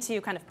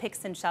into kind of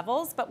picks and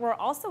shovels, but we're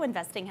also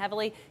investing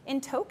heavily in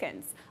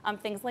tokens,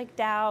 things like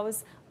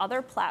DAOs,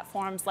 other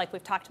platforms, like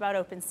we've talked about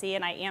OpenSea,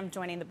 and I am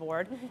joining the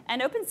board.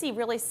 And OpenSea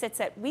really sits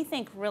at, we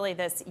think, really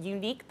this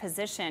unique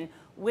position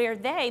where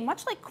they,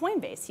 much like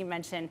Coinbase, you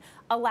mentioned,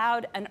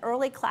 allowed an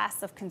early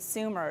class of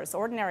consumers,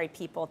 ordinary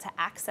people, to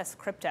access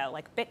crypto,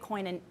 like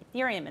Bitcoin and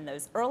Ethereum in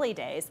those early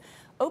days.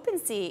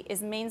 OpenSea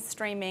is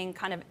mainstreaming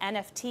kind of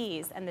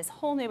NFTs and this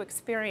whole new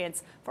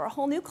experience for a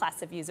whole new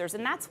class of users.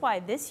 And that's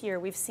why this year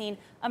we've seen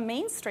a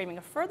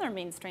further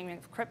mainstreaming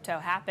of crypto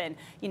happen.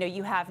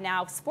 You have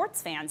now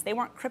sports fans. They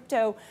weren't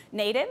crypto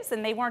natives,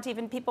 and they weren't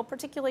even people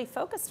particularly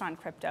focused on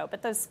crypto,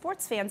 but those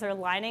sports fans are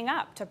lining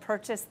up to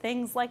purchase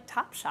things like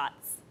Top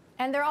Shots.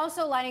 And they're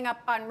also lining up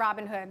on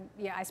Robinhood.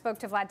 Yeah, I spoke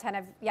to Vlad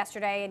Tenev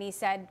yesterday, and he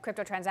said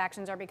crypto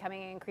transactions are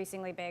becoming an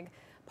increasingly big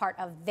part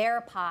of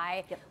their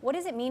pie. Yep. What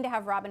does it mean to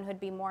have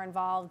Robinhood be more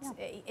involved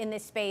in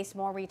this space,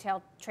 more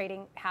retail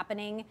trading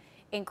happening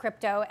in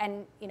crypto,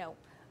 and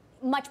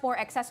much more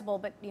accessible?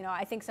 But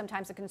I think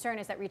sometimes the concern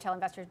is that retail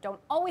investors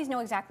don't always know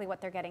exactly what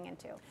they're getting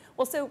into.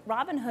 Well, so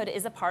Robinhood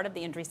is a part of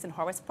the Andreessen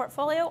Horowitz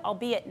portfolio,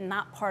 albeit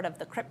not part of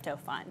the crypto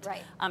fund.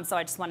 Right. So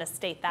I just want to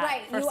state that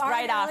right. first, You are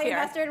right off here. You are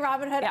an investor in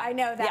Robinhood. Yeah. I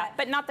know that. Yeah,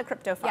 but not the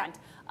crypto fund.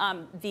 Yeah.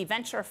 The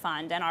venture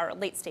fund and our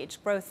late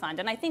stage growth fund.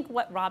 And I think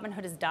what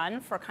Robinhood has done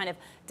for kind of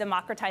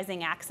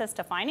democratizing access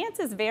to finance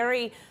is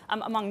very,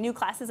 among new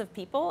classes of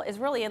people, is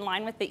really in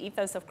line with the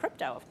ethos of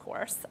crypto, of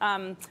course,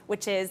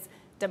 which is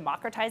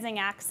democratizing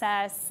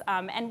access,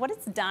 and what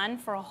it's done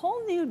for a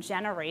whole new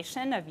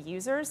generation of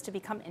users to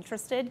become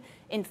interested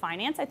in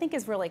finance, I think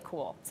is really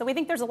cool. So we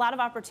think there's a lot of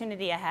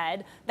opportunity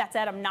ahead. That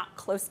said, I'm not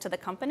close to the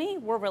company.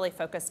 We're really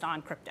focused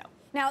on crypto.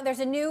 Now, there's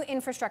a new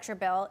infrastructure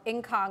bill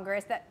in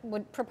Congress that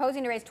would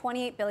proposing to raise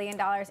 $28 billion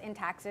in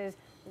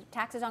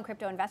taxes on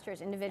crypto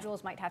investors.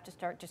 Individuals might have to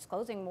start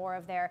disclosing more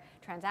of their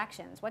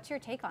transactions. What's your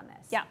take on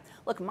this? Yeah,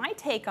 look, my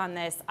take on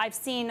this, I've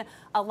seen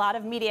a lot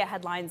of media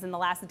headlines in the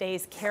last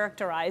days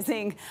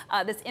characterizing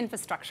this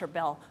infrastructure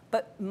bill.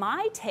 But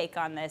my take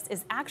on this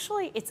is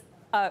actually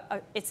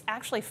it's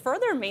actually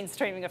further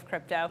mainstreaming of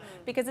crypto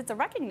because it's a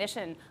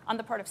recognition on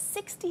the part of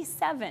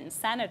 67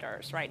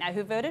 senators right now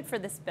who voted for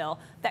this bill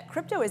that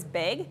crypto is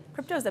big.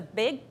 Crypto is a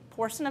big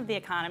portion of the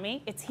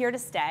economy. It's here to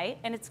stay,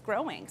 and it's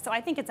growing. So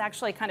I think it's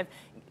actually kind of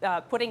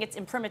putting its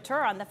imprimatur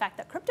on the fact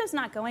that crypto's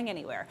not going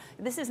anywhere.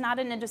 This is not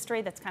an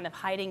industry that's kind of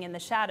hiding in the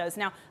shadows.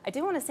 Now, I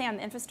do want to say on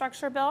the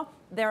infrastructure bill,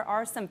 there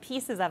are some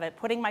pieces of it,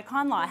 putting my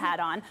con law hat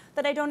on,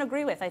 that I don't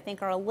agree with. I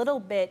think are a little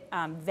bit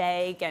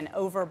vague and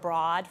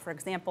overbroad. For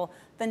example,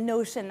 the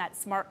notion that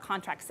smart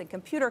contracts and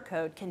computer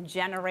code can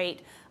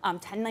generate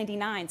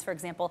 1099s, for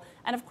example.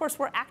 And of course,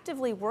 we're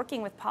actively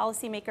working with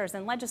policymakers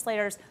and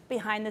legislators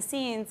behind the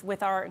scenes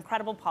with our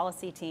incredible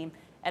policy team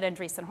at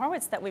Andreessen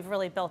Horowitz that we've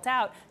really built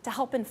out to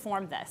help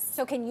inform this.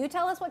 So can you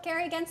tell us what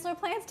Gary Gensler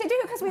plans to do?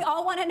 Because we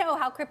all want to know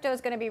how crypto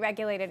is going to be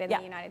regulated in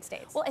the United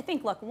States. Well, I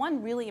think, look,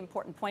 one really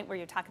important point where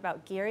you talk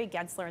about Gary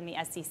Gensler and the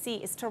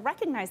SEC is to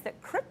recognize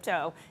that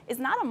crypto is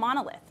not a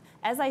monolith.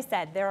 As I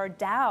said, there are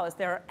DAOs,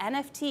 there are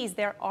NFTs,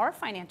 there are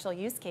financial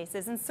use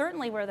cases, and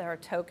certainly where there are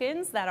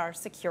tokens that are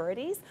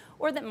securities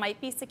or that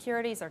might be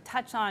securities or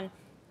touch on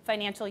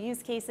financial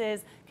use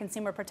cases,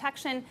 consumer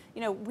protection.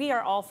 You know, we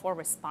are all for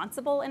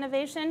responsible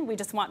innovation. We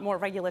just want more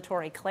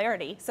regulatory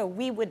clarity. So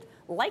we would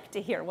like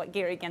to hear what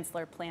Gary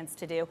Gensler plans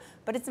to do.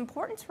 But it's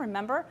important to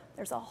remember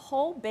there's a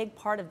whole big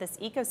part of this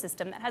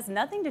ecosystem that has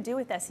nothing to do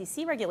with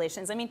SEC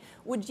regulations. I mean,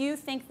 would you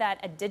think that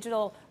a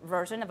digital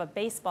version of a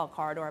baseball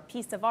card or a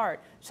piece of art,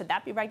 should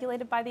that be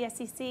regulated by the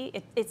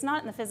SEC? It's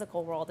not in the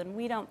physical world, and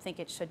we don't think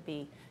it should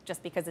be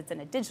just because it's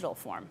in a digital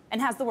form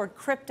and has the word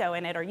crypto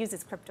in it or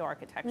uses crypto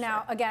architecture.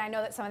 Now, again, I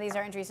know that some of these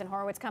are Andreessen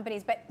Horowitz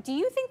companies, but do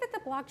you think that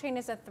the blockchain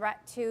is a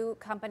threat to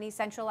companies,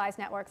 centralized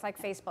networks like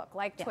Facebook,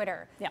 like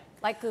Twitter,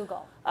 like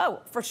Google?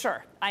 Oh, for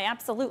sure. I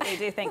absolutely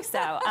do think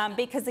so.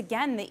 Because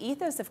again, the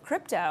ethos of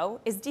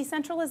crypto is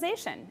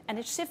decentralization, and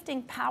it's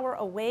shifting power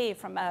away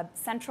from a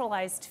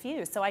centralized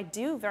few. So I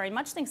do very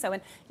much think so.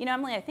 And you know,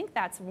 Emily, I think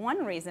that's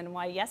one reason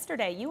why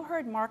yesterday you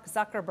heard Mark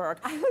Zuckerberg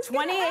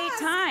 28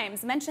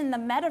 times mention the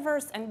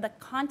metaverse and the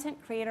content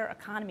creator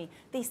economy.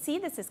 They see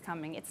this is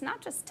coming. It's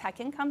not just tech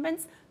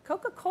incumbents.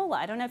 Coca-Cola,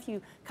 I don't know if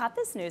you caught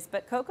this news,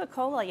 but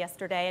Coca-Cola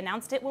yesterday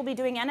announced it will be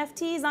doing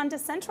NFTs on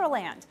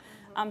Decentraland.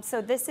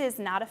 So this is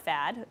not a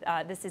fad.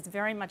 This is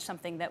very much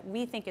something that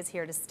we think is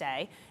here to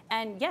stay.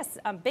 And yes,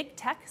 big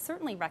tech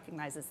certainly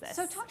recognizes this.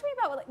 So talk to me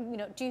about, you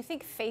know, do you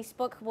think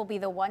Facebook will be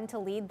the one to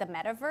lead the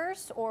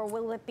metaverse, or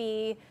will it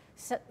be,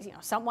 you know,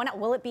 someone?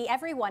 Will it be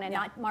everyone and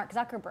not Mark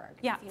Zuckerberg?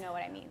 Yeah, if you know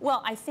what I mean.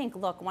 Well, I think,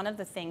 look, one of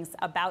the things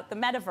about the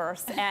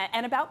metaverse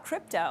and about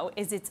crypto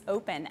is it's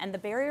open and the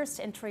barriers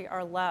to entry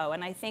are low.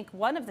 And I think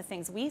one of the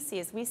things we see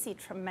is we see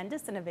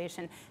tremendous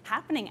innovation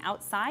happening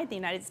outside the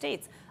United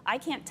States. I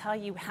can't tell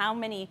you how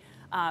many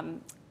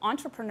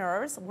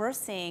entrepreneurs we're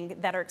seeing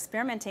that are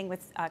experimenting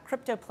with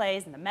crypto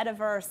plays in the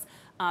metaverse.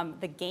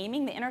 The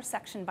gaming, the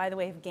intersection, by the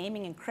way, of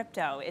gaming and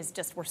crypto is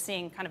just, we're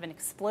seeing kind of an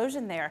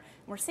explosion there.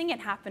 We're seeing it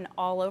happen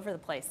all over the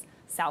place.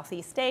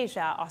 Southeast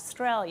Asia,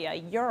 Australia,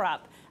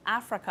 Europe,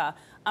 Africa.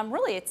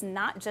 Really, it's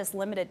not just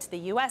limited to the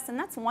US, and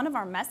that's one of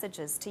our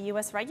messages to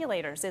US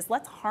regulators is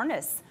let's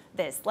harness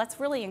this. Let's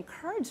really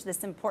encourage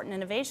this important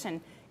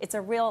innovation. It's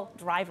a real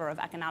driver of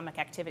economic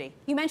activity.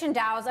 You mentioned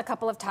DAOs a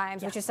couple of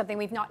times, which is something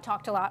we've not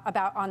talked a lot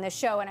about on this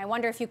show, and I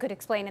wonder if you could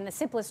explain in the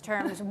simplest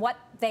terms what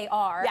they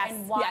are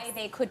and why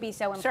they could be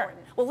so important.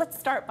 Sure. Well, let's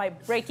start by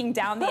breaking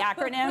down the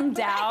acronym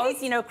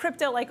DAOs. You know,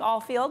 crypto, like all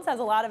fields, has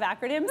a lot of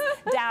acronyms.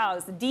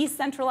 DAOs,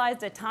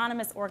 Decentralized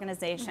Autonomous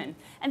Organization.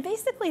 And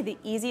basically the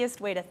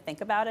easiest way to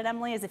think about it,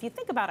 Emily, is if you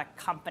think about a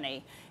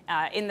company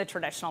in the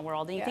traditional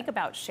world and you think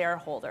about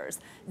shareholders,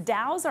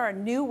 DAOs are a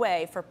new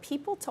way for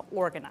people to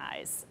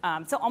organize.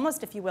 So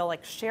almost, if you will,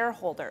 like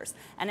shareholders.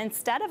 And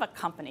instead of a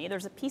company,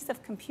 there's a piece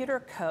of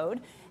computer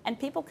code and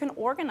people can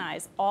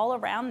organize all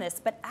around this.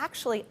 But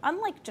actually,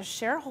 unlike just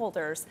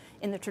shareholders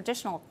in the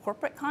traditional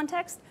corporate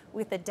context,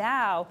 with the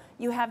DAO,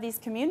 you have these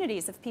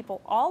communities of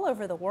people all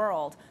over the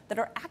world that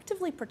are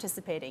actively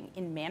participating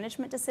in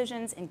management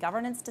decisions, in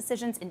governance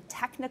decisions, in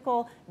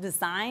technical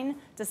design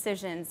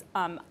decisions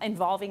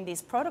involving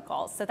these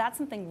protocols. So that's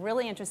something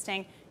really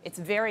interesting. It's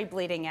very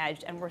bleeding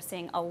edge, and we're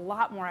seeing a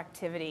lot more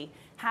activity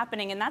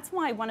happening. And that's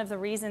why one of the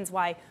reasons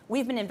why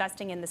we've been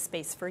investing in this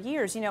space for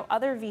years. You know,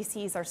 other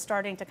VCs are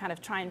starting to kind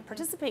of try and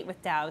participate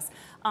with DAOs.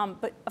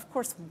 But of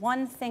course,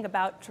 one thing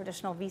about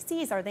traditional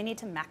VCs are they need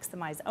to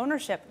maximize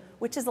ownership.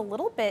 which is a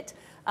little bit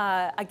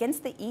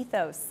against the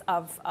ethos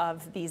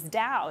of these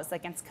DAOs,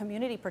 against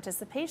community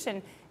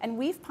participation. And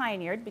we've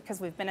pioneered,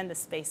 because we've been in this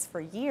space for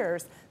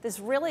years,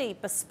 this really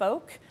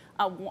bespoke,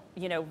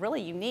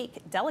 really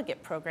unique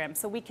delegate program.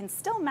 So we can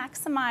still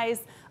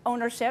maximize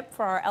ownership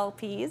for our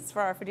LPs,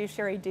 for our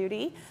fiduciary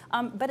duty,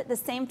 but at the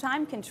same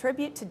time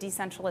contribute to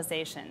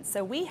decentralization.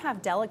 So we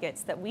have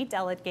delegates that we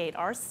delegate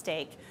our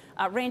stake,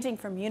 ranging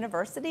from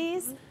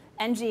universities,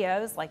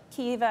 NGOs like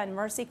Kiva and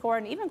Mercy Corps,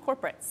 and even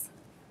corporates.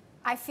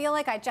 I feel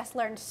like I just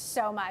learned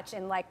so much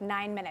in like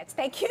 9 minutes.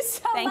 Thank you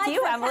so much. Thank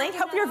you, Emily.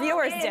 Hope your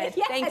viewers did.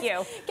 Yes. Thank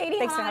you. Katie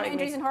Thanks Hahn,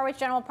 Andreessen Horowitz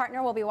General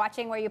Partner, will be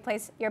watching where you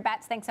place your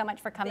bets. Thanks so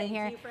much for coming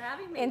here Thank you for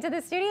having me. into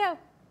the studio.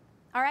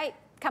 All right,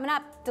 coming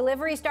up,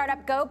 delivery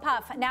startup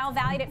GoPuff, now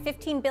valued at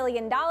 $15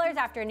 billion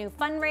after a new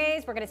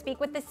fundraise. We're going to speak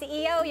with the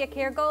CEO,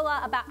 Yakir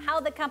Gola, about how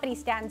the company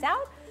stands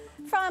out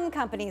from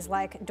companies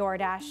like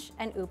DoorDash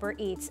and Uber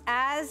Eats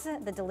as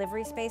the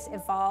delivery space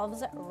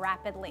evolves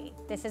rapidly.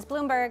 This is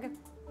Bloomberg.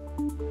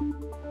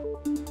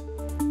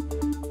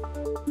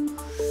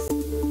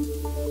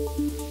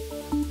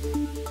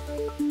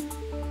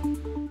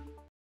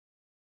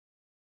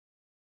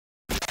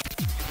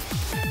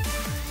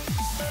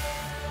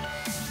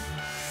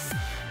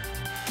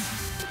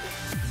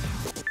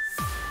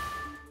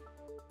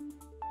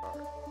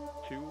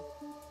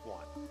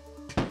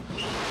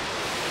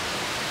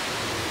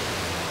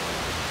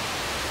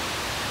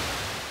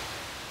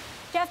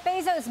 Jeff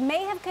Bezos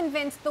may have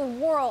convinced the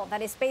world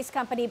that his space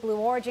company Blue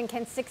Origin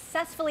can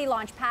successfully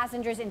launch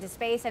passengers into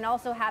space and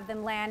also have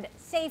them land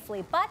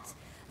safely. But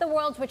the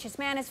world's richest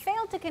man has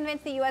failed to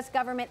convince the U.S.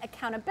 Government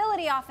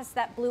Accountability Office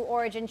that Blue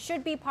Origin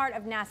should be part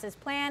of NASA's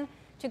plan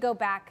to go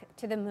back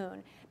to the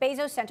moon.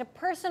 Bezos sent a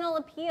personal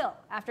appeal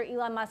after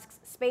Elon Musk's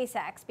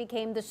SpaceX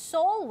became the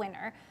sole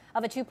winner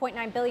of a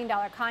 $2.9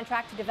 billion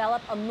contract to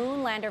develop a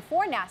moon lander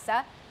for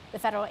NASA. The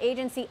federal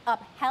agency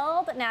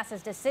upheld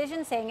NASA's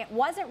decision, saying it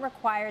wasn't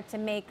required to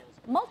make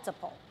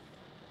multiple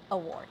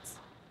awards.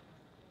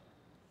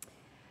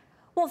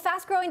 Well,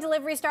 fast-growing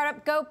delivery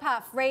startup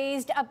GoPuff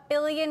raised $1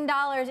 billion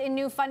in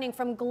new funding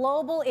from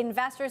global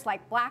investors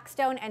like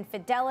Blackstone and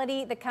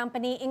Fidelity, the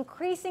company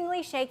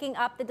increasingly shaking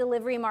up the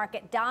delivery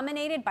market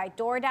dominated by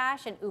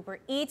DoorDash and Uber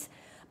Eats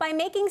by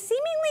making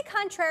seemingly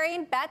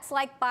contrarian bets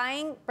like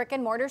buying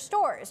brick-and-mortar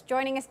stores.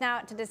 Joining us now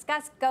to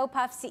discuss,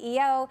 GoPuff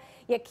CEO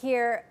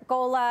Yakir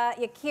Gola.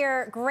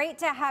 Yakir, great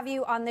to have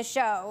you on the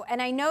show.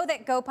 And I know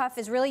that GoPuff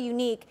is really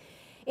unique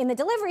in the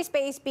delivery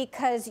space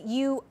because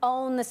you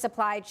own the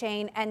supply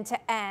chain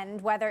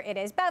end-to-end, whether it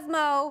is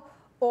BevMo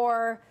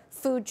or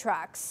food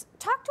trucks.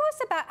 Talk to us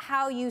about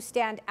how you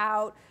stand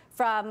out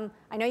from,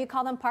 I know you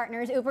call them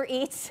partners, Uber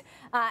Eats,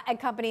 and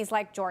companies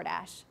like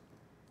DoorDash.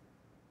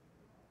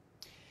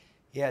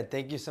 Yeah,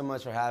 thank you so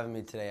much for having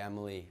me today,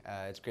 Emily.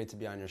 It's great to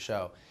be on your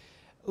show.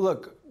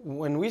 Look,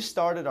 when we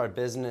started our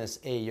business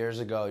 8 years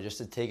ago, just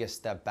to take a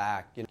step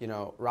back,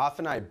 Raf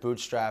and I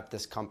bootstrapped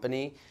this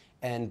company,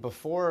 and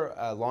before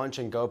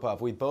launching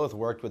GoPuff, we both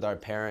worked with our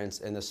parents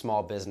in the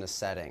small business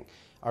setting.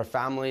 Our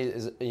family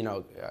is,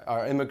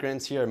 our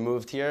immigrants here,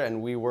 moved here,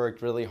 and we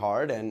worked really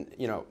hard. And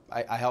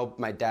I helped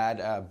my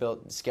dad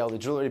scale the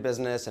jewelry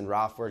business, and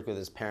Raf worked with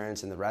his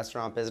parents in the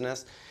restaurant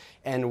business,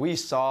 and we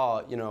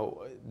saw,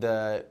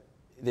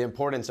 the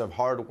importance of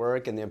hard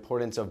work and the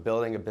importance of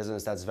building a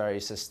business that's very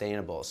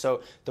sustainable.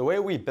 So the way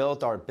we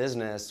built our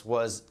business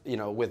was,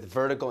 with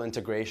vertical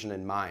integration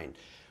in mind.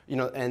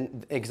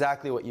 And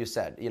exactly what you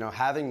said,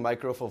 having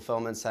micro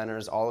fulfillment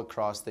centers all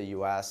across the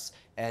US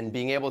and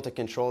being able to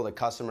control the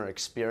customer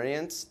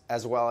experience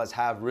as well as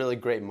have really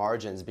great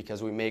margins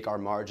because we make our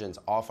margins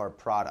off our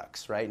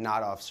products, right?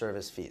 Not off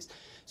service fees.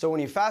 So when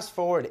you fast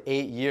forward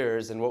 8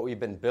 years and what we've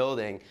been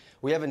building,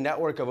 we have a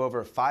network of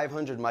over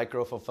 500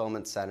 micro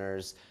fulfillment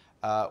centers,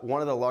 one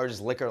of the largest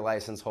liquor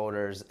license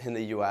holders in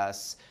the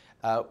US,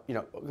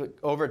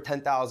 over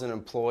 10,000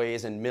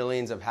 employees and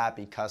millions of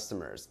happy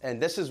customers.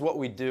 And this is what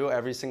we do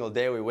every single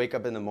day. We wake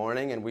up in the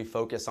morning and we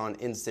focus on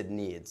instant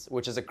needs,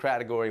 which is a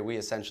category we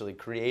essentially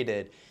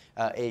created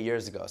 8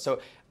 years ago.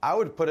 So I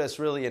would put us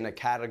really in a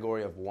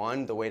category of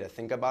one, the way to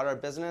think about our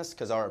business,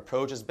 because our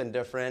approach has been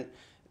different.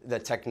 The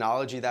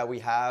technology that we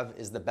have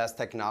is the best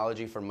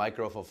technology for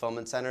micro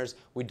fulfillment centers.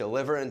 We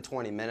deliver in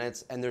 20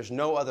 minutes, and there's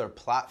no other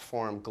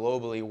platform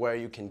globally where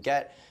you can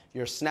get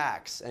your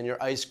snacks and your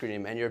ice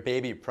cream and your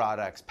baby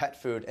products, pet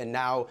food, and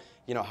now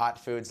hot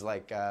foods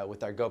like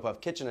with our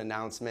GoPuff Kitchen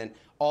announcement,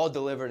 all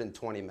delivered in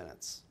 20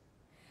 minutes.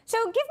 So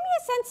give me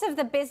a sense of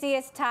the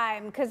busiest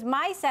time, because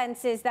my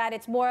sense is that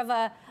it's more of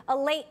a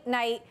late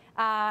night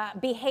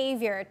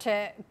behavior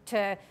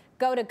to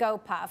go to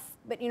GoPuff,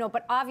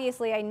 but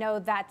obviously I know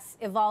that's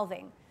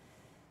evolving.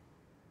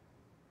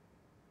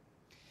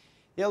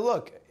 Yeah,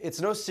 look,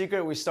 it's no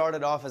secret we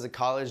started off as a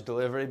college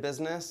delivery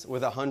business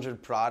with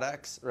 100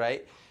 products,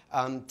 right?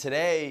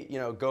 Today,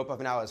 GoPuff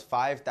now has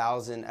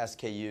 5,000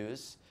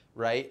 SKUs,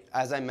 right?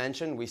 As I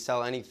mentioned, we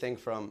sell anything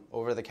from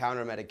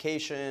over-the-counter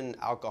medication,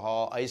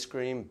 alcohol, ice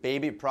cream.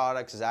 Baby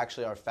products is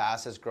actually our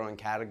fastest growing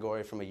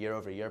category from a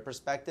year-over-year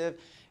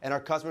perspective, and our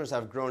customers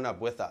have grown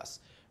up with us.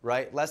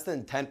 right? Less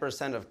than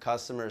 10% of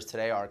customers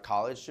today are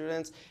college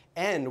students,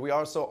 and we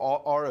also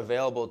are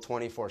available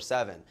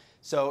 24/7.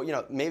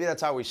 So, maybe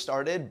that's how we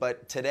started,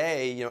 but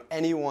today,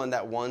 anyone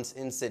that wants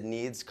instant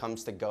needs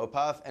comes to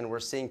GoPuff, and we're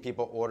seeing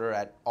people order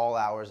at all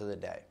hours of the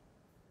day.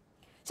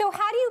 So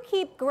how do you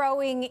keep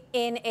growing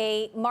in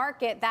a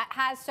market that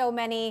has so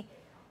many,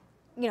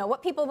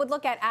 what people would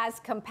look at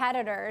as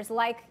competitors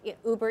like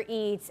Uber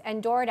Eats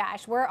and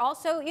DoorDash, where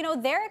also,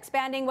 they're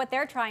expanding what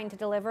they're trying to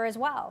deliver as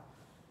well?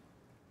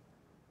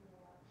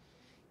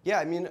 Yeah,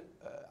 I mean,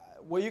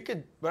 what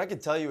I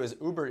could tell you is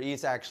Uber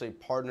Eats actually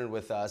partnered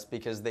with us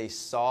because they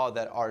saw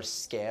that our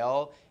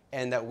scale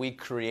and that we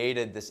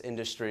created this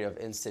industry of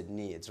instant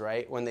needs,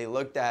 right? When they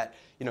looked at,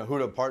 who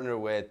to partner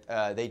with,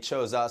 they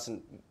chose us,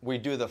 and we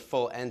do the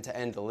full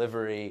end-to-end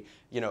delivery,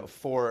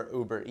 for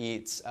Uber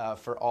Eats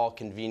for all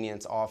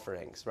convenience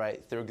offerings,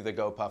 right, through the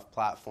GoPuff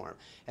platform.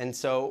 And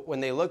so when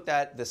they looked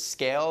at the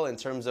scale in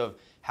terms of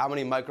how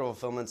many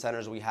micro-fulfillment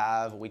centers we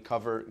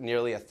cover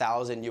nearly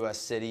 1,000 US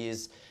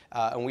cities,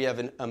 and we have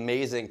an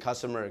amazing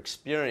customer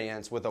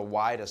experience with a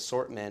wide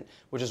assortment,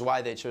 which is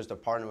why they chose to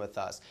partner with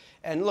us.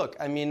 And look,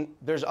 I mean,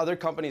 there's other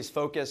companies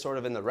focused sort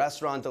of in the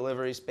restaurant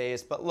delivery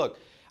space, but look,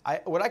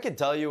 what I could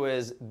tell you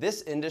is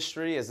this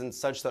industry is in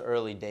such the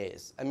early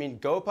days. I mean,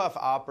 GoPuff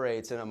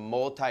operates in a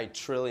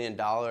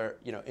multi-trillion-dollar,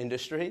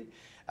 industry.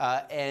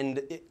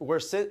 And we're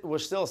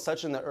still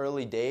such in the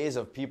early days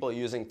of people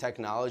using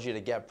technology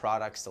to get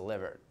products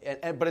delivered.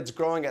 But it's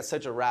growing at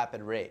such a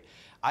rapid rate.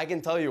 I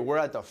can tell you we're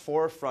at the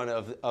forefront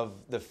of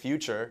the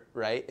future,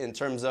 right, in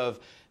terms of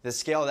the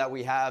scale that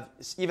we have.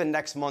 Even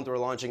next month, we're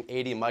launching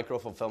 80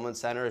 micro-fulfillment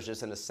centers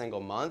just in a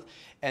single month.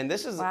 And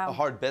this is a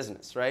hard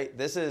business, right?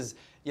 This is,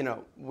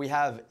 we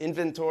have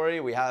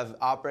inventory, we have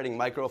operating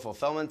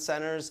micro-fulfillment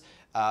centers.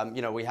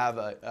 We have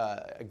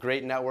a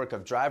great network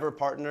of driver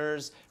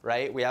partners,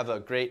 right? We have a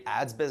great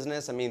ads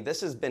business. I mean,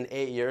 this has been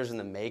 8 years in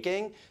the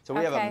making. So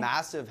we have a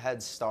massive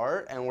head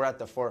start, and we're at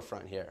the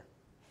forefront here.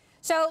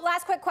 So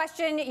last quick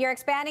question. You're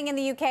expanding in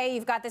the UK.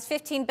 You've got this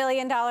 $15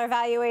 billion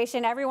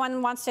valuation.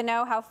 Everyone wants to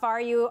know how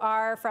far you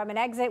are from an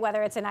exit,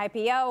 whether it's an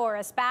IPO or a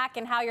SPAC,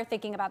 and how you're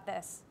thinking about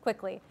this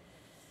quickly.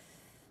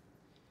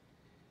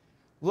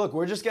 Look,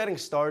 we're just getting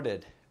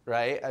started,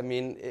 right? I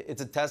mean,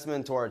 it's a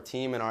testament to our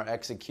team and our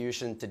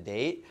execution to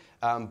date,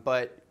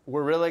 but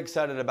we're really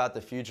excited about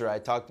the future. I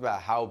talked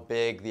about how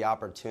big the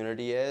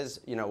opportunity is,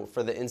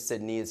 for the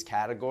instant needs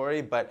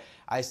category, but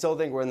I still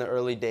think we're in the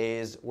early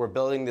days. We're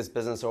building this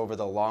business over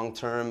the long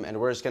term, and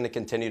we're just going to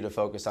continue to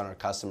focus on our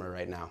customer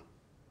right now.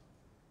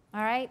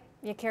 All right,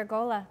 Yakir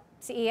Gola,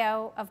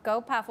 CEO of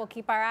GoPuff. We'll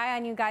keep our eye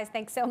on you guys.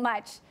 Thanks so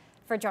much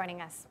for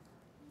joining us.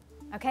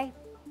 Okay,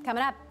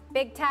 coming up,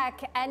 big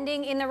tech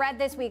ending in the red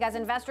this week as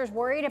investors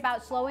worried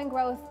about slowing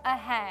growth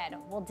ahead.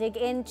 We'll dig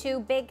into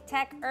big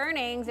tech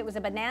earnings. It was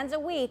a bonanza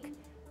week.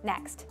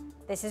 Next,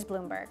 this is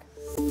Bloomberg.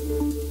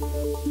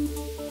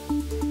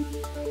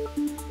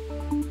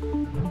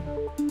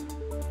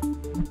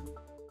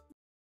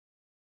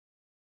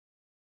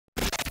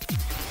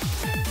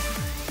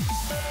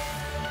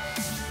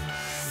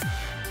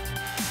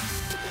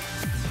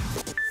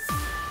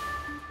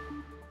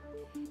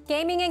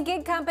 Gaming and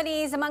gig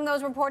companies among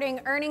those reporting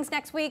earnings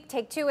next week.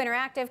 Take-Two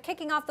Interactive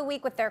kicking off the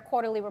week with their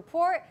quarterly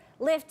report.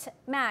 Lyft,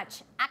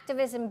 Match,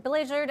 Activision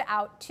Blizzard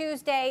out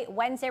Tuesday.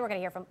 Wednesday, we're going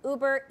to hear from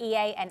Uber,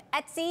 EA, and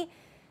Etsy.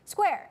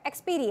 Square,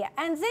 Expedia,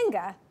 and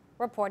Zynga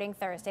reporting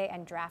Thursday.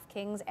 And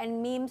DraftKings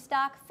and meme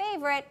stock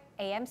favorite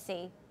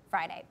AMC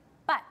Friday.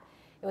 But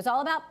it was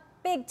all about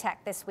big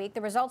tech this week.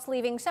 The results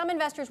leaving some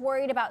investors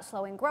worried about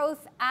slowing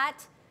growth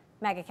at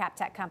mega cap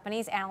tech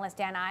companies. Analyst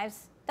Dan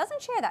Ives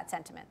doesn't share that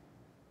sentiment.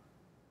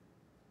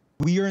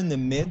 We are in the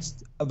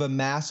midst of a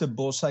massive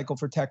bull cycle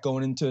for tech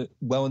going into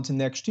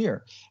next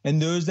year. And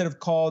those that have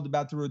called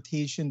about the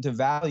rotation to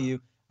value,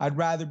 I'd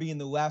rather be in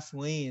the left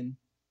lane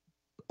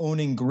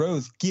owning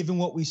growth, given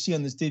what we see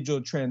on this digital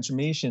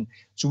transformation.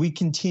 So we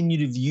continue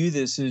to view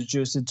this as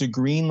it's a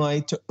green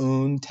light to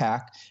own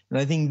tech. And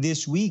I think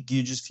this week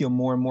you just feel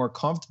more and more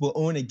comfortable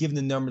owning it, given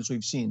the numbers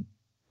we've seen.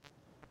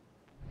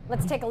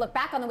 Let's take a look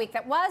back on the week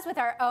that was with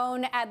our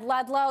own Ed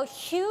Ludlow.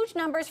 Huge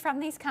numbers from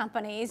these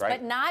companies,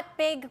 but not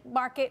big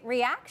market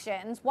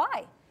reactions.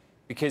 Why?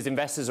 Because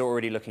investors are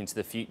already looking to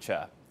the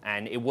future.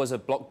 And it was a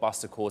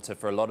blockbuster quarter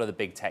for a lot of the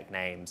big tech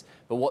names.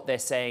 But what they're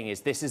saying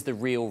is this is the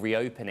real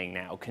reopening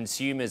now.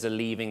 Consumers are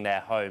leaving their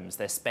homes.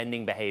 Their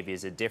spending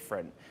behaviors are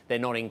different. They're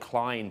not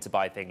inclined to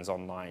buy things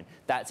online.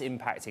 That's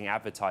impacting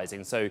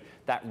advertising. So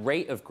that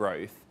rate of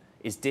growth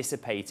is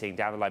dissipating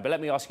down the line. But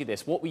let me ask you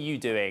this. What were you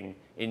doing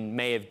in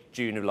May of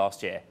June of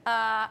last year?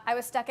 I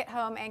was stuck at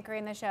home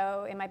anchoring the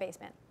show in my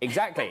basement.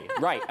 Exactly,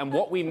 right. And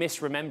what we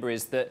misremember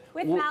is that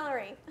with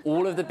Mallory.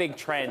 All of the big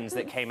trends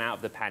that came out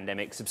of the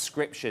pandemic,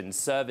 subscriptions,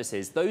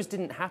 services, those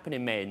didn't happen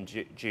in May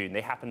and June.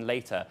 They happened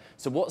later.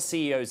 So what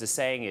CEOs are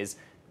saying is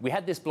we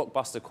had this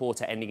blockbuster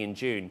quarter ending in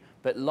June,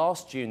 but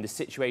last June the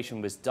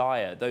situation was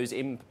dire. Those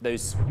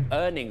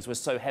earnings were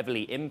so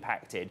heavily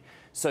impacted,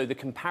 so the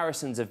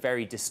comparisons are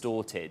very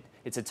distorted.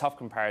 It's a tough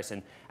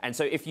comparison. And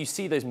so if you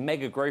see those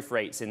mega growth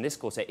rates in this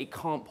quarter, it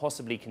can't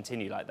possibly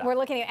continue like that. We're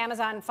looking at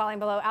Amazon falling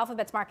below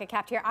Alphabet's market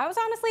cap here. I was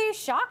honestly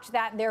shocked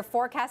that their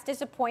forecast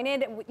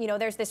disappointed. You know,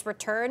 there's this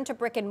return to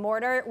brick and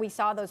mortar. We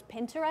saw those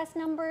Pinterest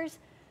numbers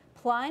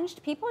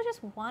plunged. People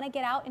just want to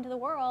get out into the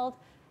world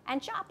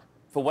and shop.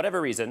 For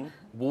whatever reason,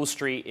 Wall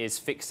Street is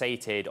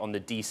fixated on the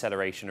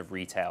deceleration of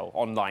retail,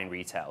 online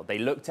retail. They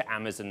looked at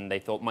Amazon and they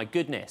thought, my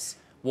goodness,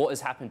 what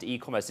has happened to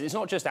e-commerce? It's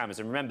not just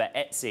Amazon. Remember,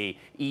 Etsy,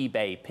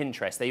 eBay,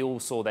 Pinterest, they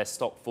all saw their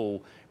stock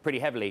fall pretty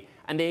heavily.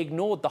 And they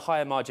ignored the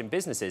higher margin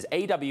businesses.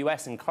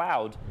 AWS and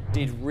cloud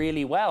did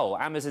really well.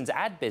 Amazon's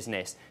ad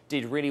business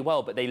did really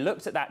well. But they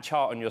looked at that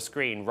chart on your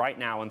screen right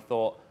now and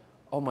thought,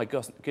 oh my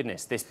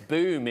goodness, this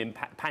boom in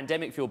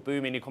pandemic-fueled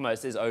boom in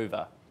e-commerce is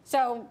over.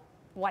 So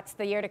what's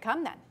the year to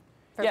come then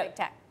for big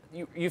tech?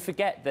 You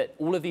forget that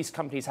all of these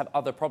companies have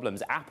other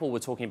problems. Apple were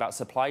talking about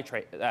supply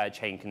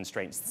chain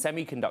constraints,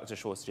 semiconductor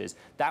shortages.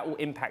 That will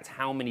impact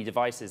how many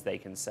devices they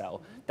can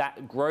sell.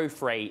 That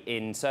growth rate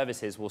in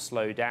services will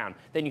slow down.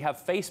 Then you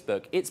have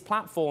Facebook. Its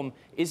platform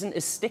isn't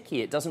as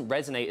sticky. It doesn't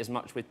resonate as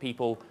much with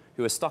people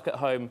who are stuck at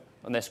home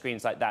on their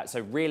screens like that. So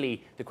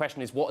really, the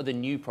question is, what are the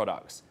new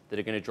products that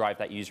are going to drive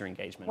that user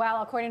engagement?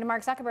 Well, according to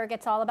Mark Zuckerberg,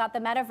 it's all about the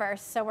metaverse.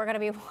 So we're going to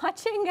be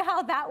watching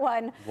how that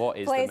one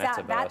plays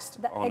out.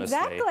 Honestly.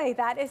 Exactly.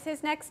 That is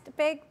his next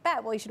big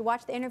bet. Well, you should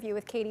watch the interview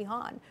with Katie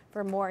Hahn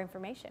for more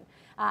information.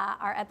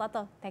 Our Ed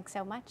Ludlow, thanks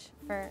so much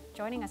for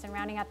joining us and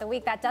rounding out the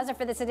week. That does it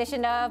for this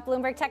edition of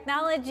Bloomberg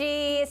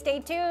Technology. Stay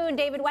tuned.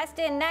 David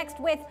Weston next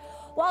with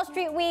Wall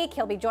Street Week.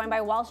 He'll be joined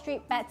by Wall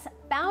Street Bets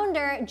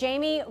founder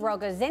Jamie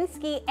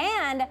Rogozinski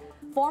and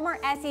former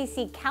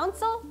SEC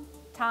counsel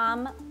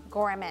Tom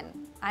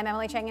Gorman. I'm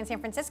Emily Chang in San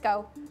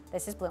Francisco.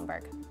 This is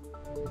Bloomberg.